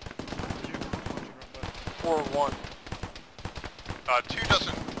 4-1. 2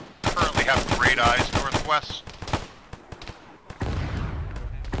 doesn't currently have great eyes northwest.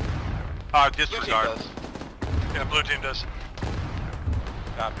 Disregard. Blue team does. Yeah, blue team does.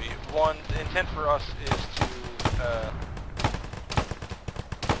 Copy. 1, the intent for us is to,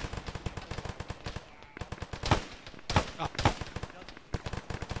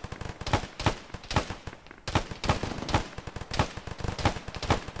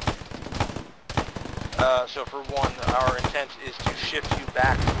 so for 1, our intent is to shift you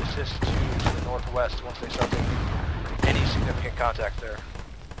back to assist to the northwest once they start making any significant contact there.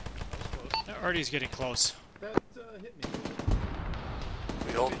 Artie's getting close. That hit me.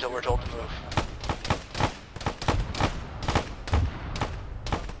 We hold until we're told to move.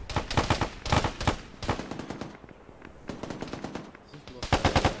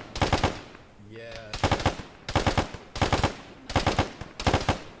 Yeah.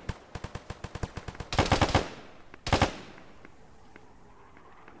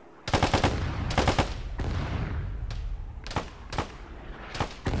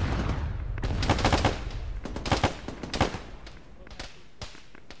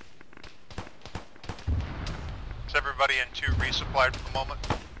 Is everybody in 2 resupplied for the moment?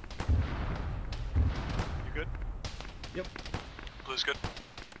 You good? Yep. Blue's good.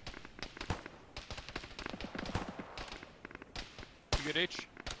 You good, H?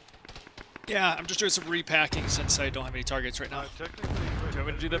 Yeah, I'm just doing some repacking since I don't have any targets right now. Do you want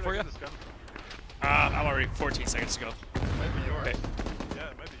me to do that for you? I'm already 14 seconds to go. Might be yours. Okay. Yeah,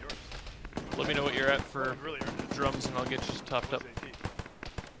 it might be yours. Let me know what you're at for drums, and I'll get you topped up.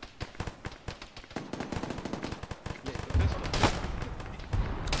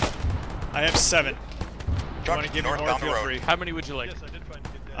 I have 7. You want to give me more? Feel free. How many would you like? Yes, I did find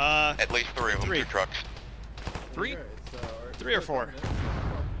it. At least 3 of them, 2 trucks. 3? 3 or 4?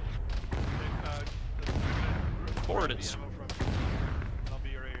 4 it is. I'll be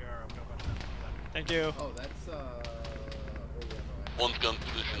your AR. I'm gonna find that. Thank you. Oh, that's One's gun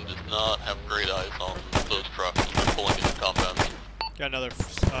position does not have great eyes on those trucks. They're pulling into compound. Got another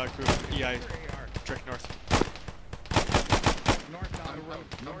group EI direct north. north down the road.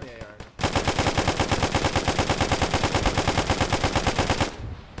 North.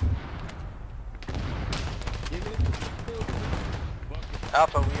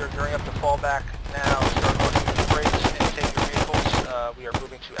 Alpha, we are gearing up to fall back now. Start working the brakes and take your vehicles. We are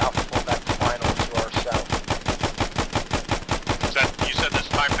moving to Alpha fallback final to our south. Is that, you said this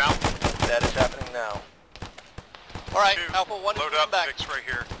time now? That is happening now. Alright, 2, Alpha 1 is load up, back. 6 right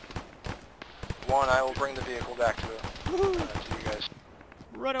here. 1, I will bring the vehicle back to you guys.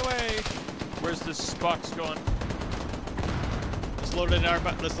 Run away! Where's this box going? Let's load it in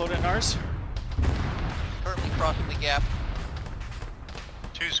ours. Currently crossing the gap.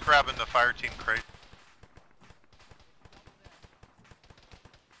 2's grabbing the fire team crate.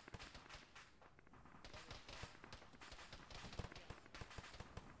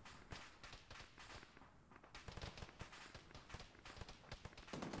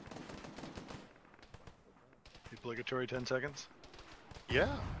 Obligatory 10 seconds? Yeah.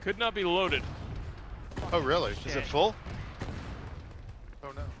 Could not be loaded. Oh, really? Is it full?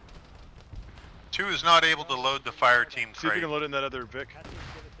 Oh, no. 2 is not able to load the fire team See if you crate. can load in that other Vic.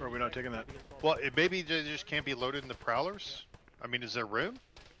 Or are we not taking that? Well, maybe they just can't be loaded in the Prowlers? I mean, is there room?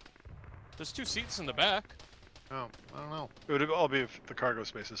 There's 2 seats in the back. Oh, I don't know. It would all be if the cargo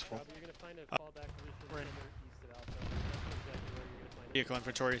space is full. Vehicle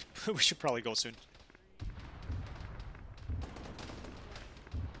inventory. We should probably go soon.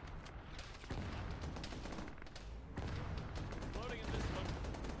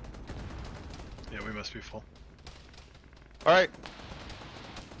 Yeah, we must be full. Alright.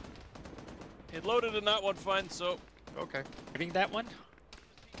 It loaded in that one fine, so... Okay. Having that one?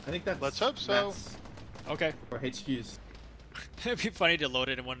 think that's. Let's hope so. Matt's Okay. or HQ's. It'd be funny to load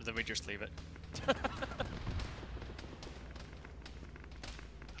it in one and then we just leave it. At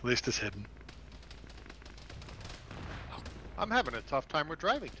least it's hidden. I'm having a tough time with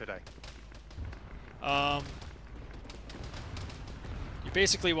driving today. You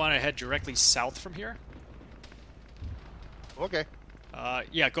basically want to head directly south from here. Okay.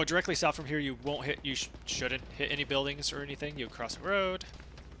 Yeah, go directly south from here. You won't hit. You shouldn't hit any buildings or anything. You cross the road.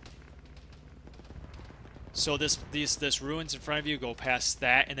 So this ruins in front of you. Go past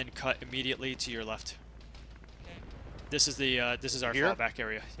that and then cut immediately to your left. This is our Here? fallback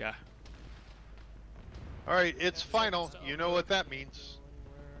area. Yeah. All right, it's final. You know what that means.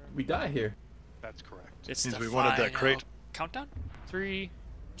 We die here. That's correct. It's Means the we wanted that final crate. countdown. 3,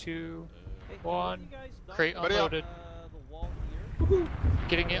 2, 1. Crate Buddy up. unloaded.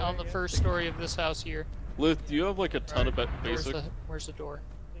 Getting it on the first story of this house here. Lith, do you have like a ton of basic? Where's the door?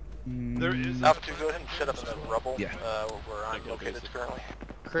 There is. Alpha 2, go ahead and set up in the rubble. Yeah. Where I'm located currently.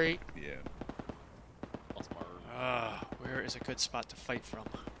 Crate. Yeah. Where is a good spot to fight from?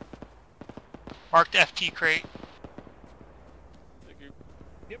 Marked FT crate. Thank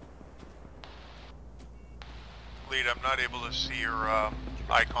you. Lead, I'm not able to see your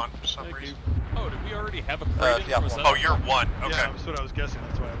icon for some Thank reason. you. Oh, did we already have a crate? yeah, Was that- Oh, you're one. Okay. Yeah, that's what I was guessing.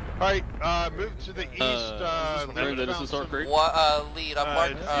 That's why. All right, move to the east. Aaron, lead this is our crate? Lead, I'm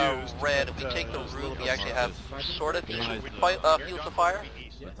marked used, red. If but, we take the it's a route, little we bit actually south. have sort of decent fields of fire.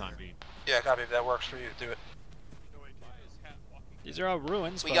 Yeah, copy. If that works for you, do it. These are all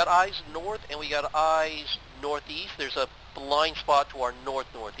ruins. We but got eyes north and we got eyes northeast. There's a blind spot to our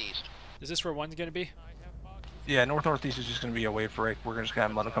northeast. Is this where one's gonna be? Yeah, northeast is just going to be a wave break. We're just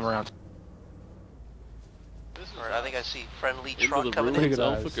going to let them come around. Alright, I think I see friendly Into truck the coming ruins in.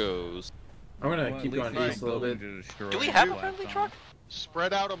 Alpha goes. I'm gonna keep going east a little bit. Do we have a friendly truck?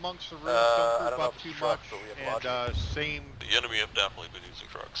 Spread out amongst the ruins. I Don't don't group know up if too it's much. trucks, but we have And same The enemy have definitely been using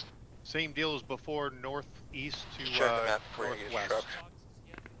trucks. same deal as before. Northeast to Check the map before you get northwest.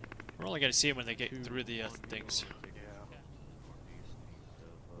 truck. We're only gonna see them when they get through the things.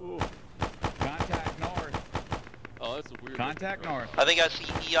 Ooh. Contact north. Oh, that's a weird. Contact north. I think I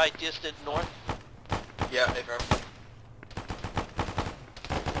see EI distant north. Yeah, affirm.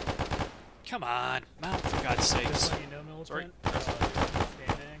 Come on, mount for God's sakes. Just so you know, militant,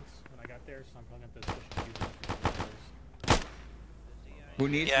 standings when I got there, so I'm pulling up this push Who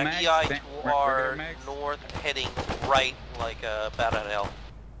needs Yeah, mags? EI Sta- to regular our mags? north, heading right like bat out of hell.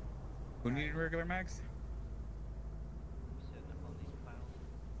 Who needed regular mags?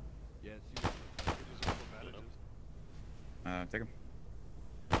 Yes. Take them.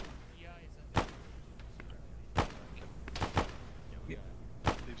 Yeah.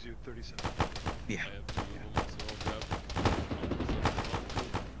 Leaves you 37. Yeah. I have two of them, so I'll grab.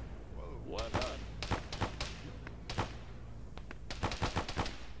 Whoa. Why not?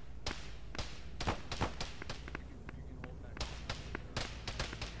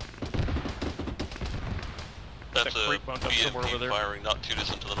 That's That a crate bumped up somewhere over BMP there. firing not too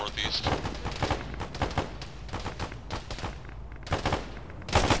distant to the northeast.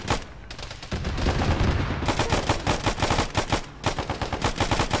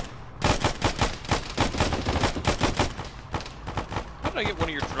 How did I get one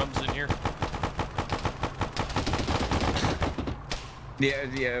of your drums in here?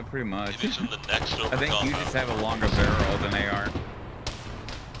 Yeah, pretty much. Maybe from the next over I think you compound. just have a longer barrel than they are.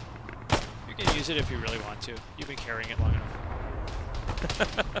 You can use it if you really want to. You've been carrying it long enough.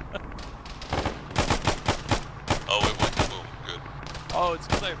 Oh, it went boom. Good. Oh, it's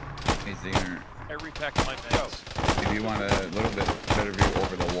because I Hey, Zinger, repacked my mags. if you want a little bit better view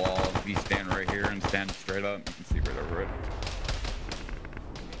over the wall, if you stand right here and stand straight up, you can see right over it.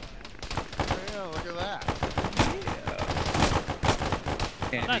 Yeah, look at that.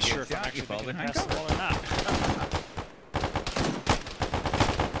 And I'm not if you sure get if I'm shot, actually you fall making behind past the cover. wall or not.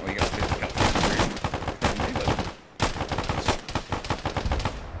 Oh, you got 50 cal. Friendly, but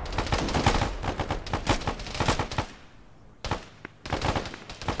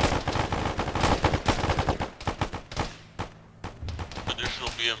Additional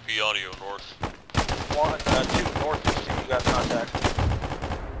BMP audio north. 2 northeast, you got contact.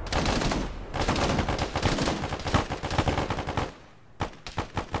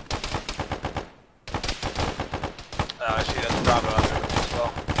 I see that's Bravo out there as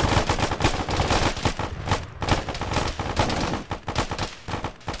well.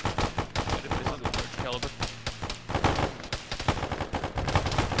 Caliber.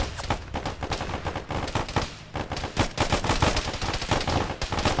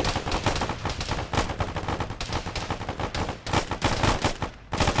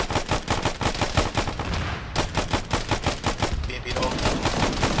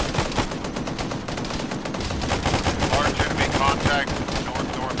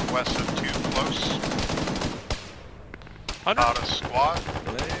 About a squad?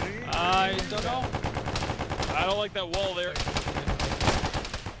 I don't know. I don't like that wall there.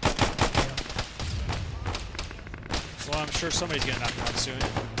 Well, I'm sure somebody's gonna knock him out soon.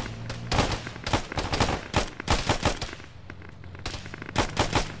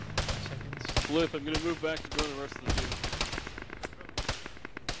 Flip, I'm gonna move back to join the rest of the team.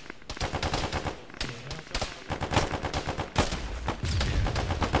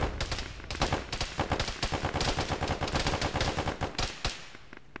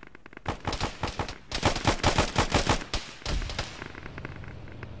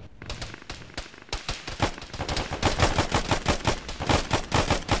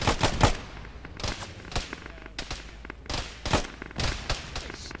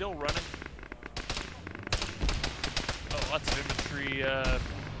 Still running. Oh, lots of infantry,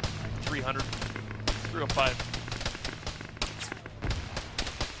 300, 305.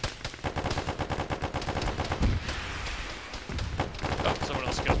 Oh, someone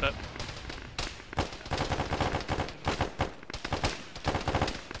else got that.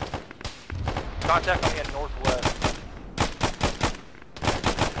 Contact on the northwest.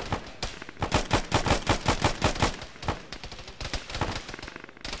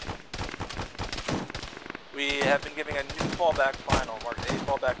 We have been giving a new fallback final. Mark A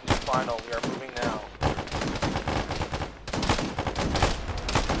fallback new final. We are moving now.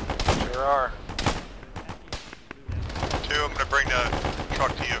 Sure are. 2, I'm gonna bring the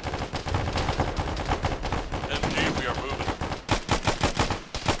truck to you. MG, we are moving.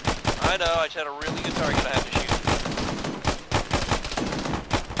 I know, I just had a really good target I had to shoot.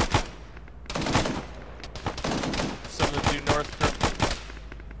 Something due north.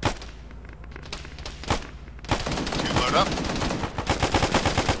 Load up.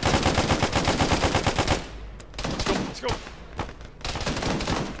 Let's go.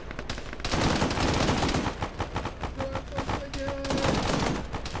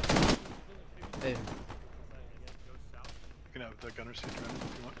 Hey. You can have the gunner seat around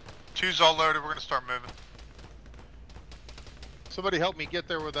if you want. 2's all loaded, we're gonna start moving. Somebody help me get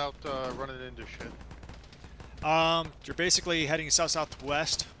there without running into shit. You're basically heading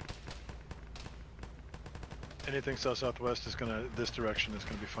south-southwest. Anything south-southwest is gonna, this direction is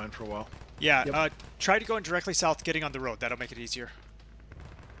gonna be fine for a while. Yeah, Yep. try to go in directly south, getting on the road. That'll make it easier.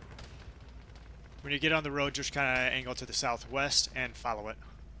 When you get on the road, just kind of angle to the southwest and follow it.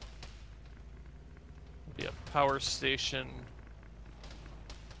 Be a power station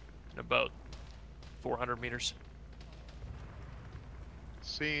in about 400 meters.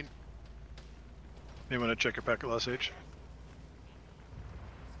 Seen. You wanna check your packet loss H?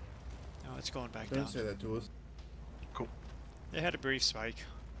 No, it's going back Don't down. say that to us. Cool. It had a brief spike.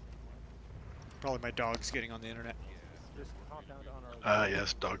 Probably my dog's getting on the internet.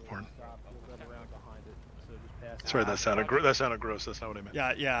 Yes, dog porn. Sorry, that sounded gross. That's not what I meant.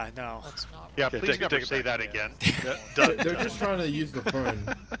 Yeah, no. Yeah, Yeah, please never take it say back. that again. They're just trying to use the phone.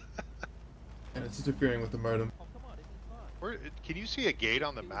 And it's interfering with the modem. Where, can you see a gate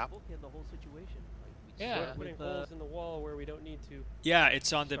on the map? Yeah, putting holes in the wall where we don't need to. Yeah,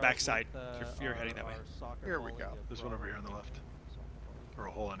 it's on the backside. If you're heading that way. Here we go. There's one over here on the left. Or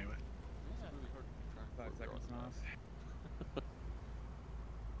a hole anyway. 5 seconds off.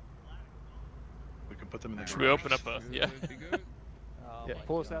 We can put them in the Should we open up a, yeah. Yeah,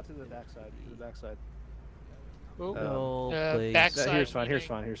 pull us out to the backside. To the backside. Oh, backside. Here's fine. Here's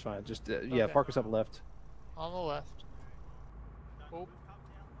fine. Here's fine. Just yeah, park us up left. On the left. Oh.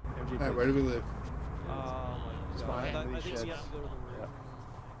 Alright, where do we live? It's fine. I think we have to go to the room.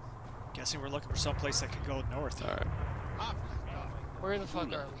 Guessing we're looking for someplace that can go north. Alright. Where the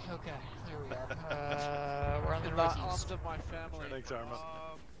fuck are we? Okay, there we are. We're on the northeast. Of my family. Thanks, Arma.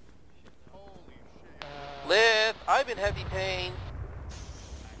 Liv, I'm in heavy pain.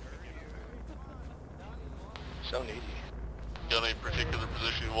 So needy. Got any particular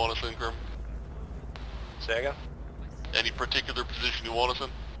position you want us in, Grim? Say again? Any particular position you want us in?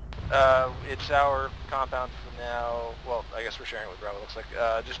 It's our compound for now. Well, I guess we're sharing it with Bravo, looks like.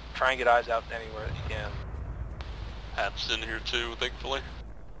 Just try and get eyes out anywhere that you can. Hats in here too, thankfully.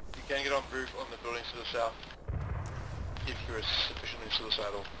 You can get on roof on the buildings to the south. If you're sufficiently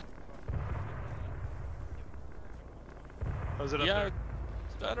suicidal. How's it up Yeah,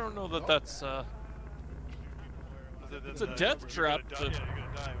 there? I don't know that that's, it's a death trap. Yeah, you're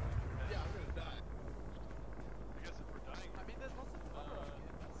gonna die.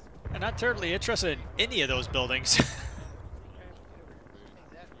 I'm not terribly interested in any of those buildings.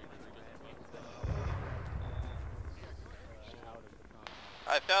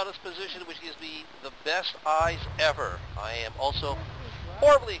 I found this position which gives me the best eyes ever. I am also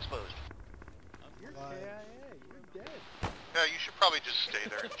horribly exposed. You're KIA. You're dead. Yeah, you should probably just stay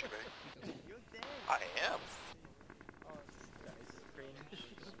there, Jimmy. I am.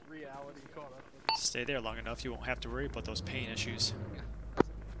 Reality caught up. Stay there long enough, you won't have to worry about those pain issues.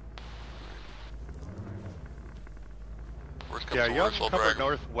 Yeah, you can cover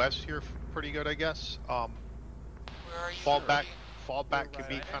northwest here pretty good, I guess. Fall back can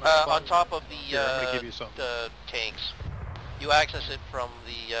be kind of on top of the Here, I'm gonna give you some. tanks. You access it from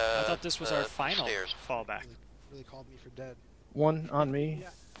the I thought this was our final stairs. fallback. Really called me for dead. One on me.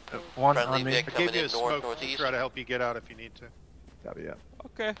 One Friendly on me. Vic I coming gave you in a smoke to northeast. try to help you get out if you need to. Copy that.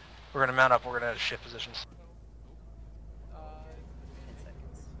 Okay. We're gonna mount up. We're gonna shift positions.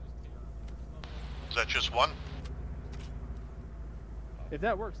 Is that just one? If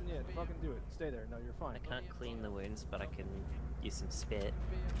that works, then yeah, fucking do it. Stay there. No, you're fine. I can't clean the wounds, but I can use some spit.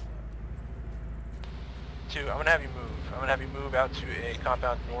 2, I'm gonna have you move. I'm gonna have you move out to a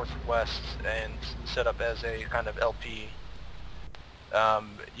compound northwest and set up as a kind of LP.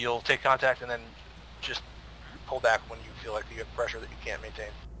 You'll take contact and then just pull back when you feel like you have pressure that you can't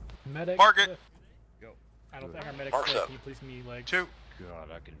maintain. Medic. Target. Go. I don't think our medic. Marks up. Can you please me legs? 2. God,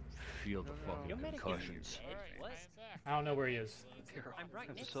 I can feel the fucking concussions. I don't know where he is. I'm right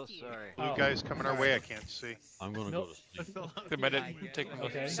next so to you. sorry. Blue guys coming our way, I can't see. I'm gonna go to sleep. The medic take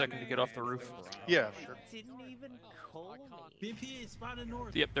a second to get off the roof. Yeah, sure. Didn't even call me. BP spotted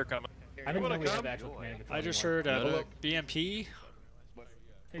north. Yep, they're coming. I didn't know we have actual command and control. I just anymore. heard BMP.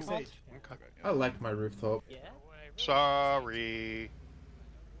 Hey, Sage. I like my rooftop. Yeah? Sorry.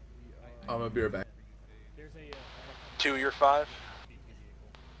 I'm gonna be right back. There's a 2, you're 5.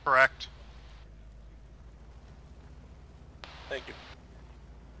 Correct. Thank you.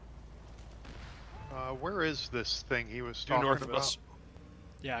 Where is this thing he was Due talking north of about? us.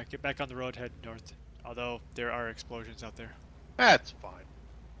 Yeah, get back on the road, head north. Although there are explosions out there. That's fine.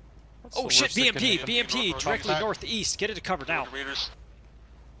 Oh the shit, worst that can BMP, happen. BMP, directly northeast. Get into cover now. 200 meters.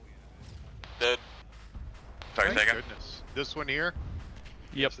 Dead. Sorry, Thank second. goodness. This one here?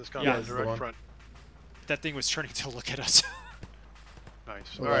 Yep. This Yeah. compound This is the direct one. front. That thing was turning to look at us.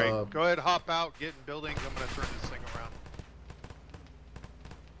 Nice. Well, Alright, go ahead, hop out, get in buildings. I'm gonna turn this thing around.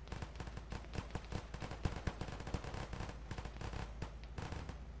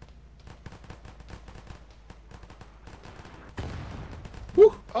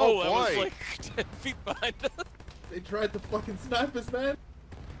 Woo! Oh, that boy! was like 10 feet behind us. They tried to fucking snipe us, man.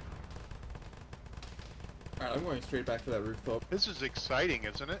 Alright, I'm going straight back to that rooftop. This is exciting,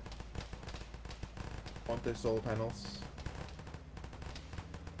 isn't it? Want their solar panels.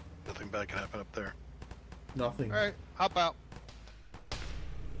 Nothing bad can happen up there. Nothing. Alright, hop out.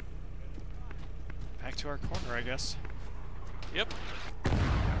 Back to our corner, I guess. Yep.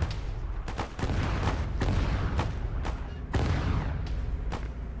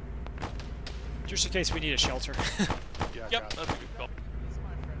 Just in case we need a shelter. Yeah, Yep, got it. that's a good call.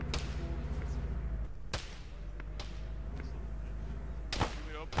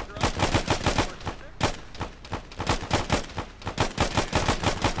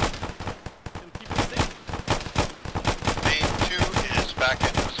 Main 2 is back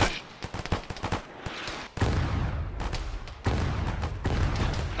in position.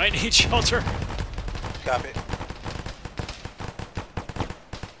 I need shelter. Copy.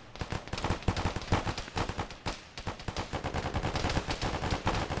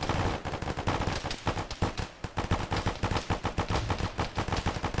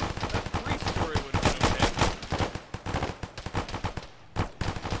 Three-story would have been okay.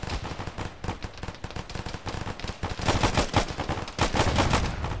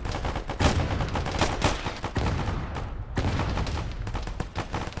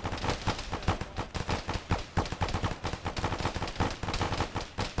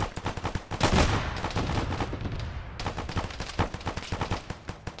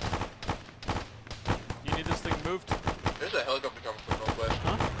 You need this thing moved? There's a helicopter coming from northwest.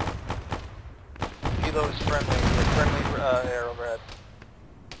 Huh? Kilo is friendly air overhead.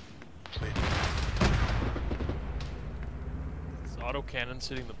 Sweet. It's autocannon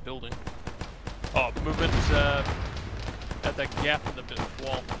sitting the building. Oh, movement at that gap in the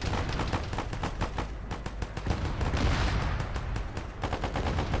wall.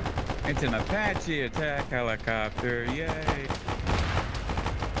 It's an Apache attack helicopter, yay!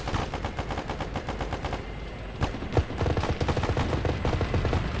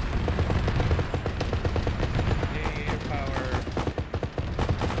 Air power.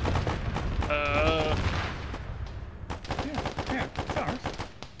 Yeah, it's ours.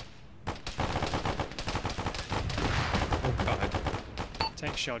 Oh god.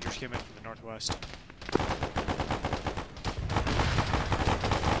 Tank shell just came in from the northwest.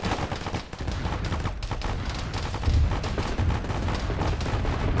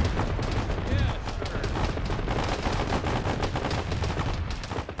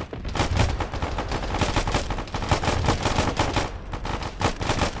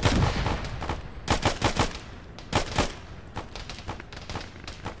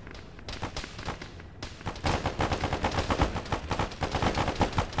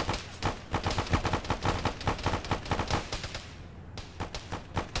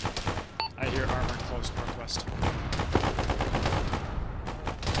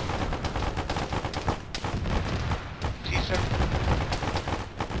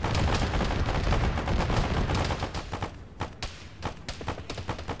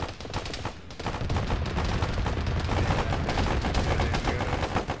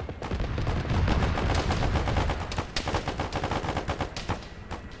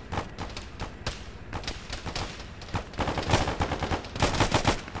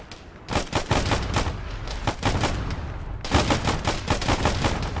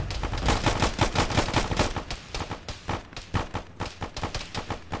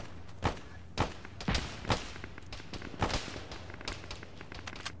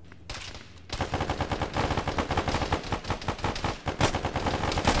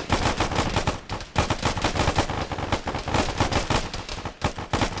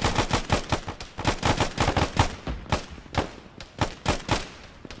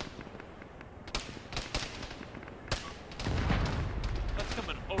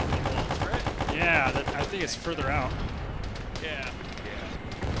 guy's further out. Yeah.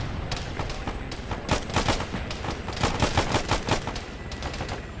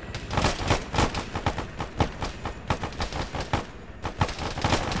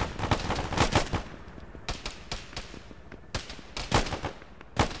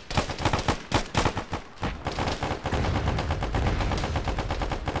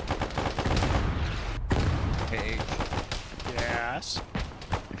 Hey, Yes.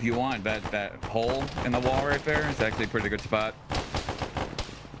 if you want, that hole in the wall right there is actually a pretty good spot.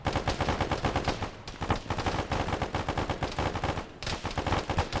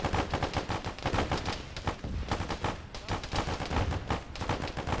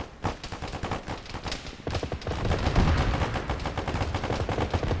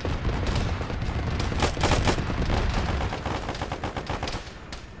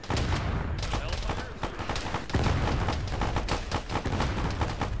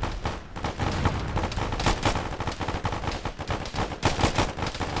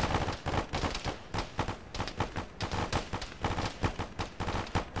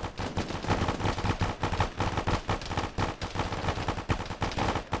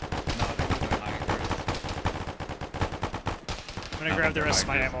 I'm gonna grab the rest of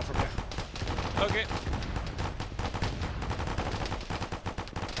my ammo from you. Okay.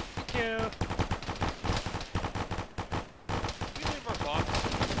 Thank you. We leave our box.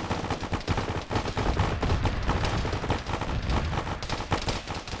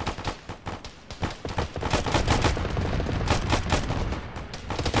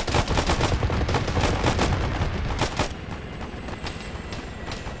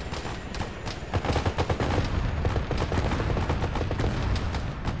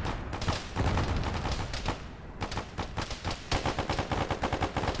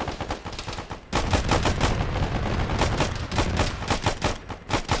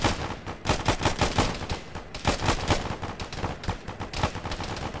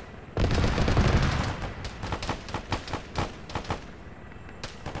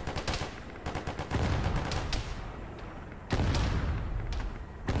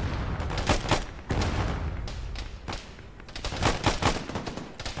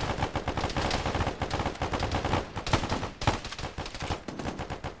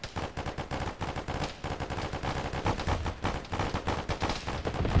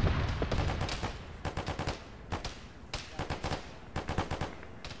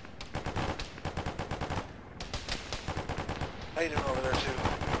 How you doing over there, too?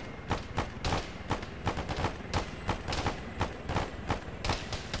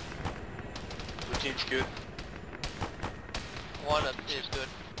 Routine's good. One is good.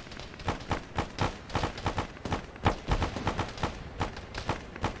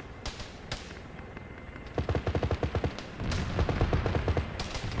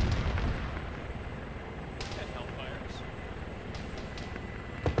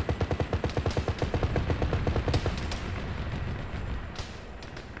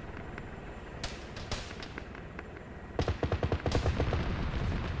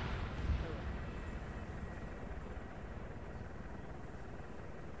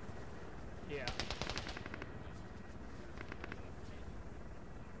 Yeah.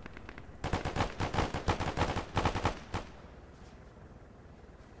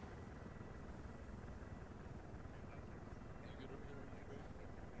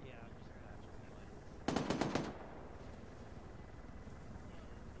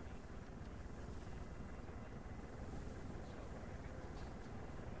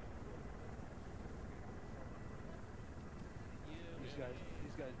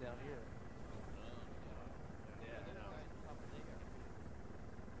 These guys down here.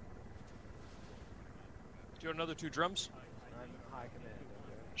 Do you want another 2 drums? I'm high command.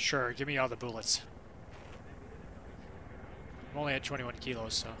 Sure, give me all the bullets. I'm only at 21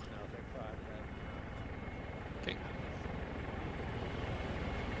 kilos, so. Okay.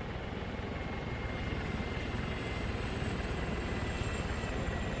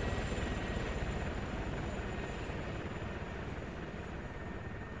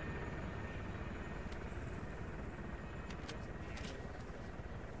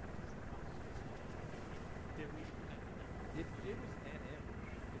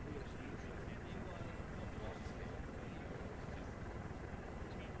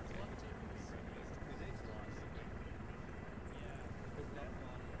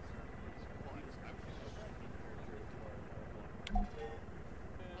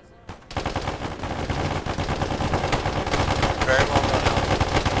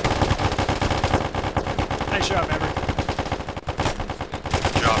 Nice job, everyone.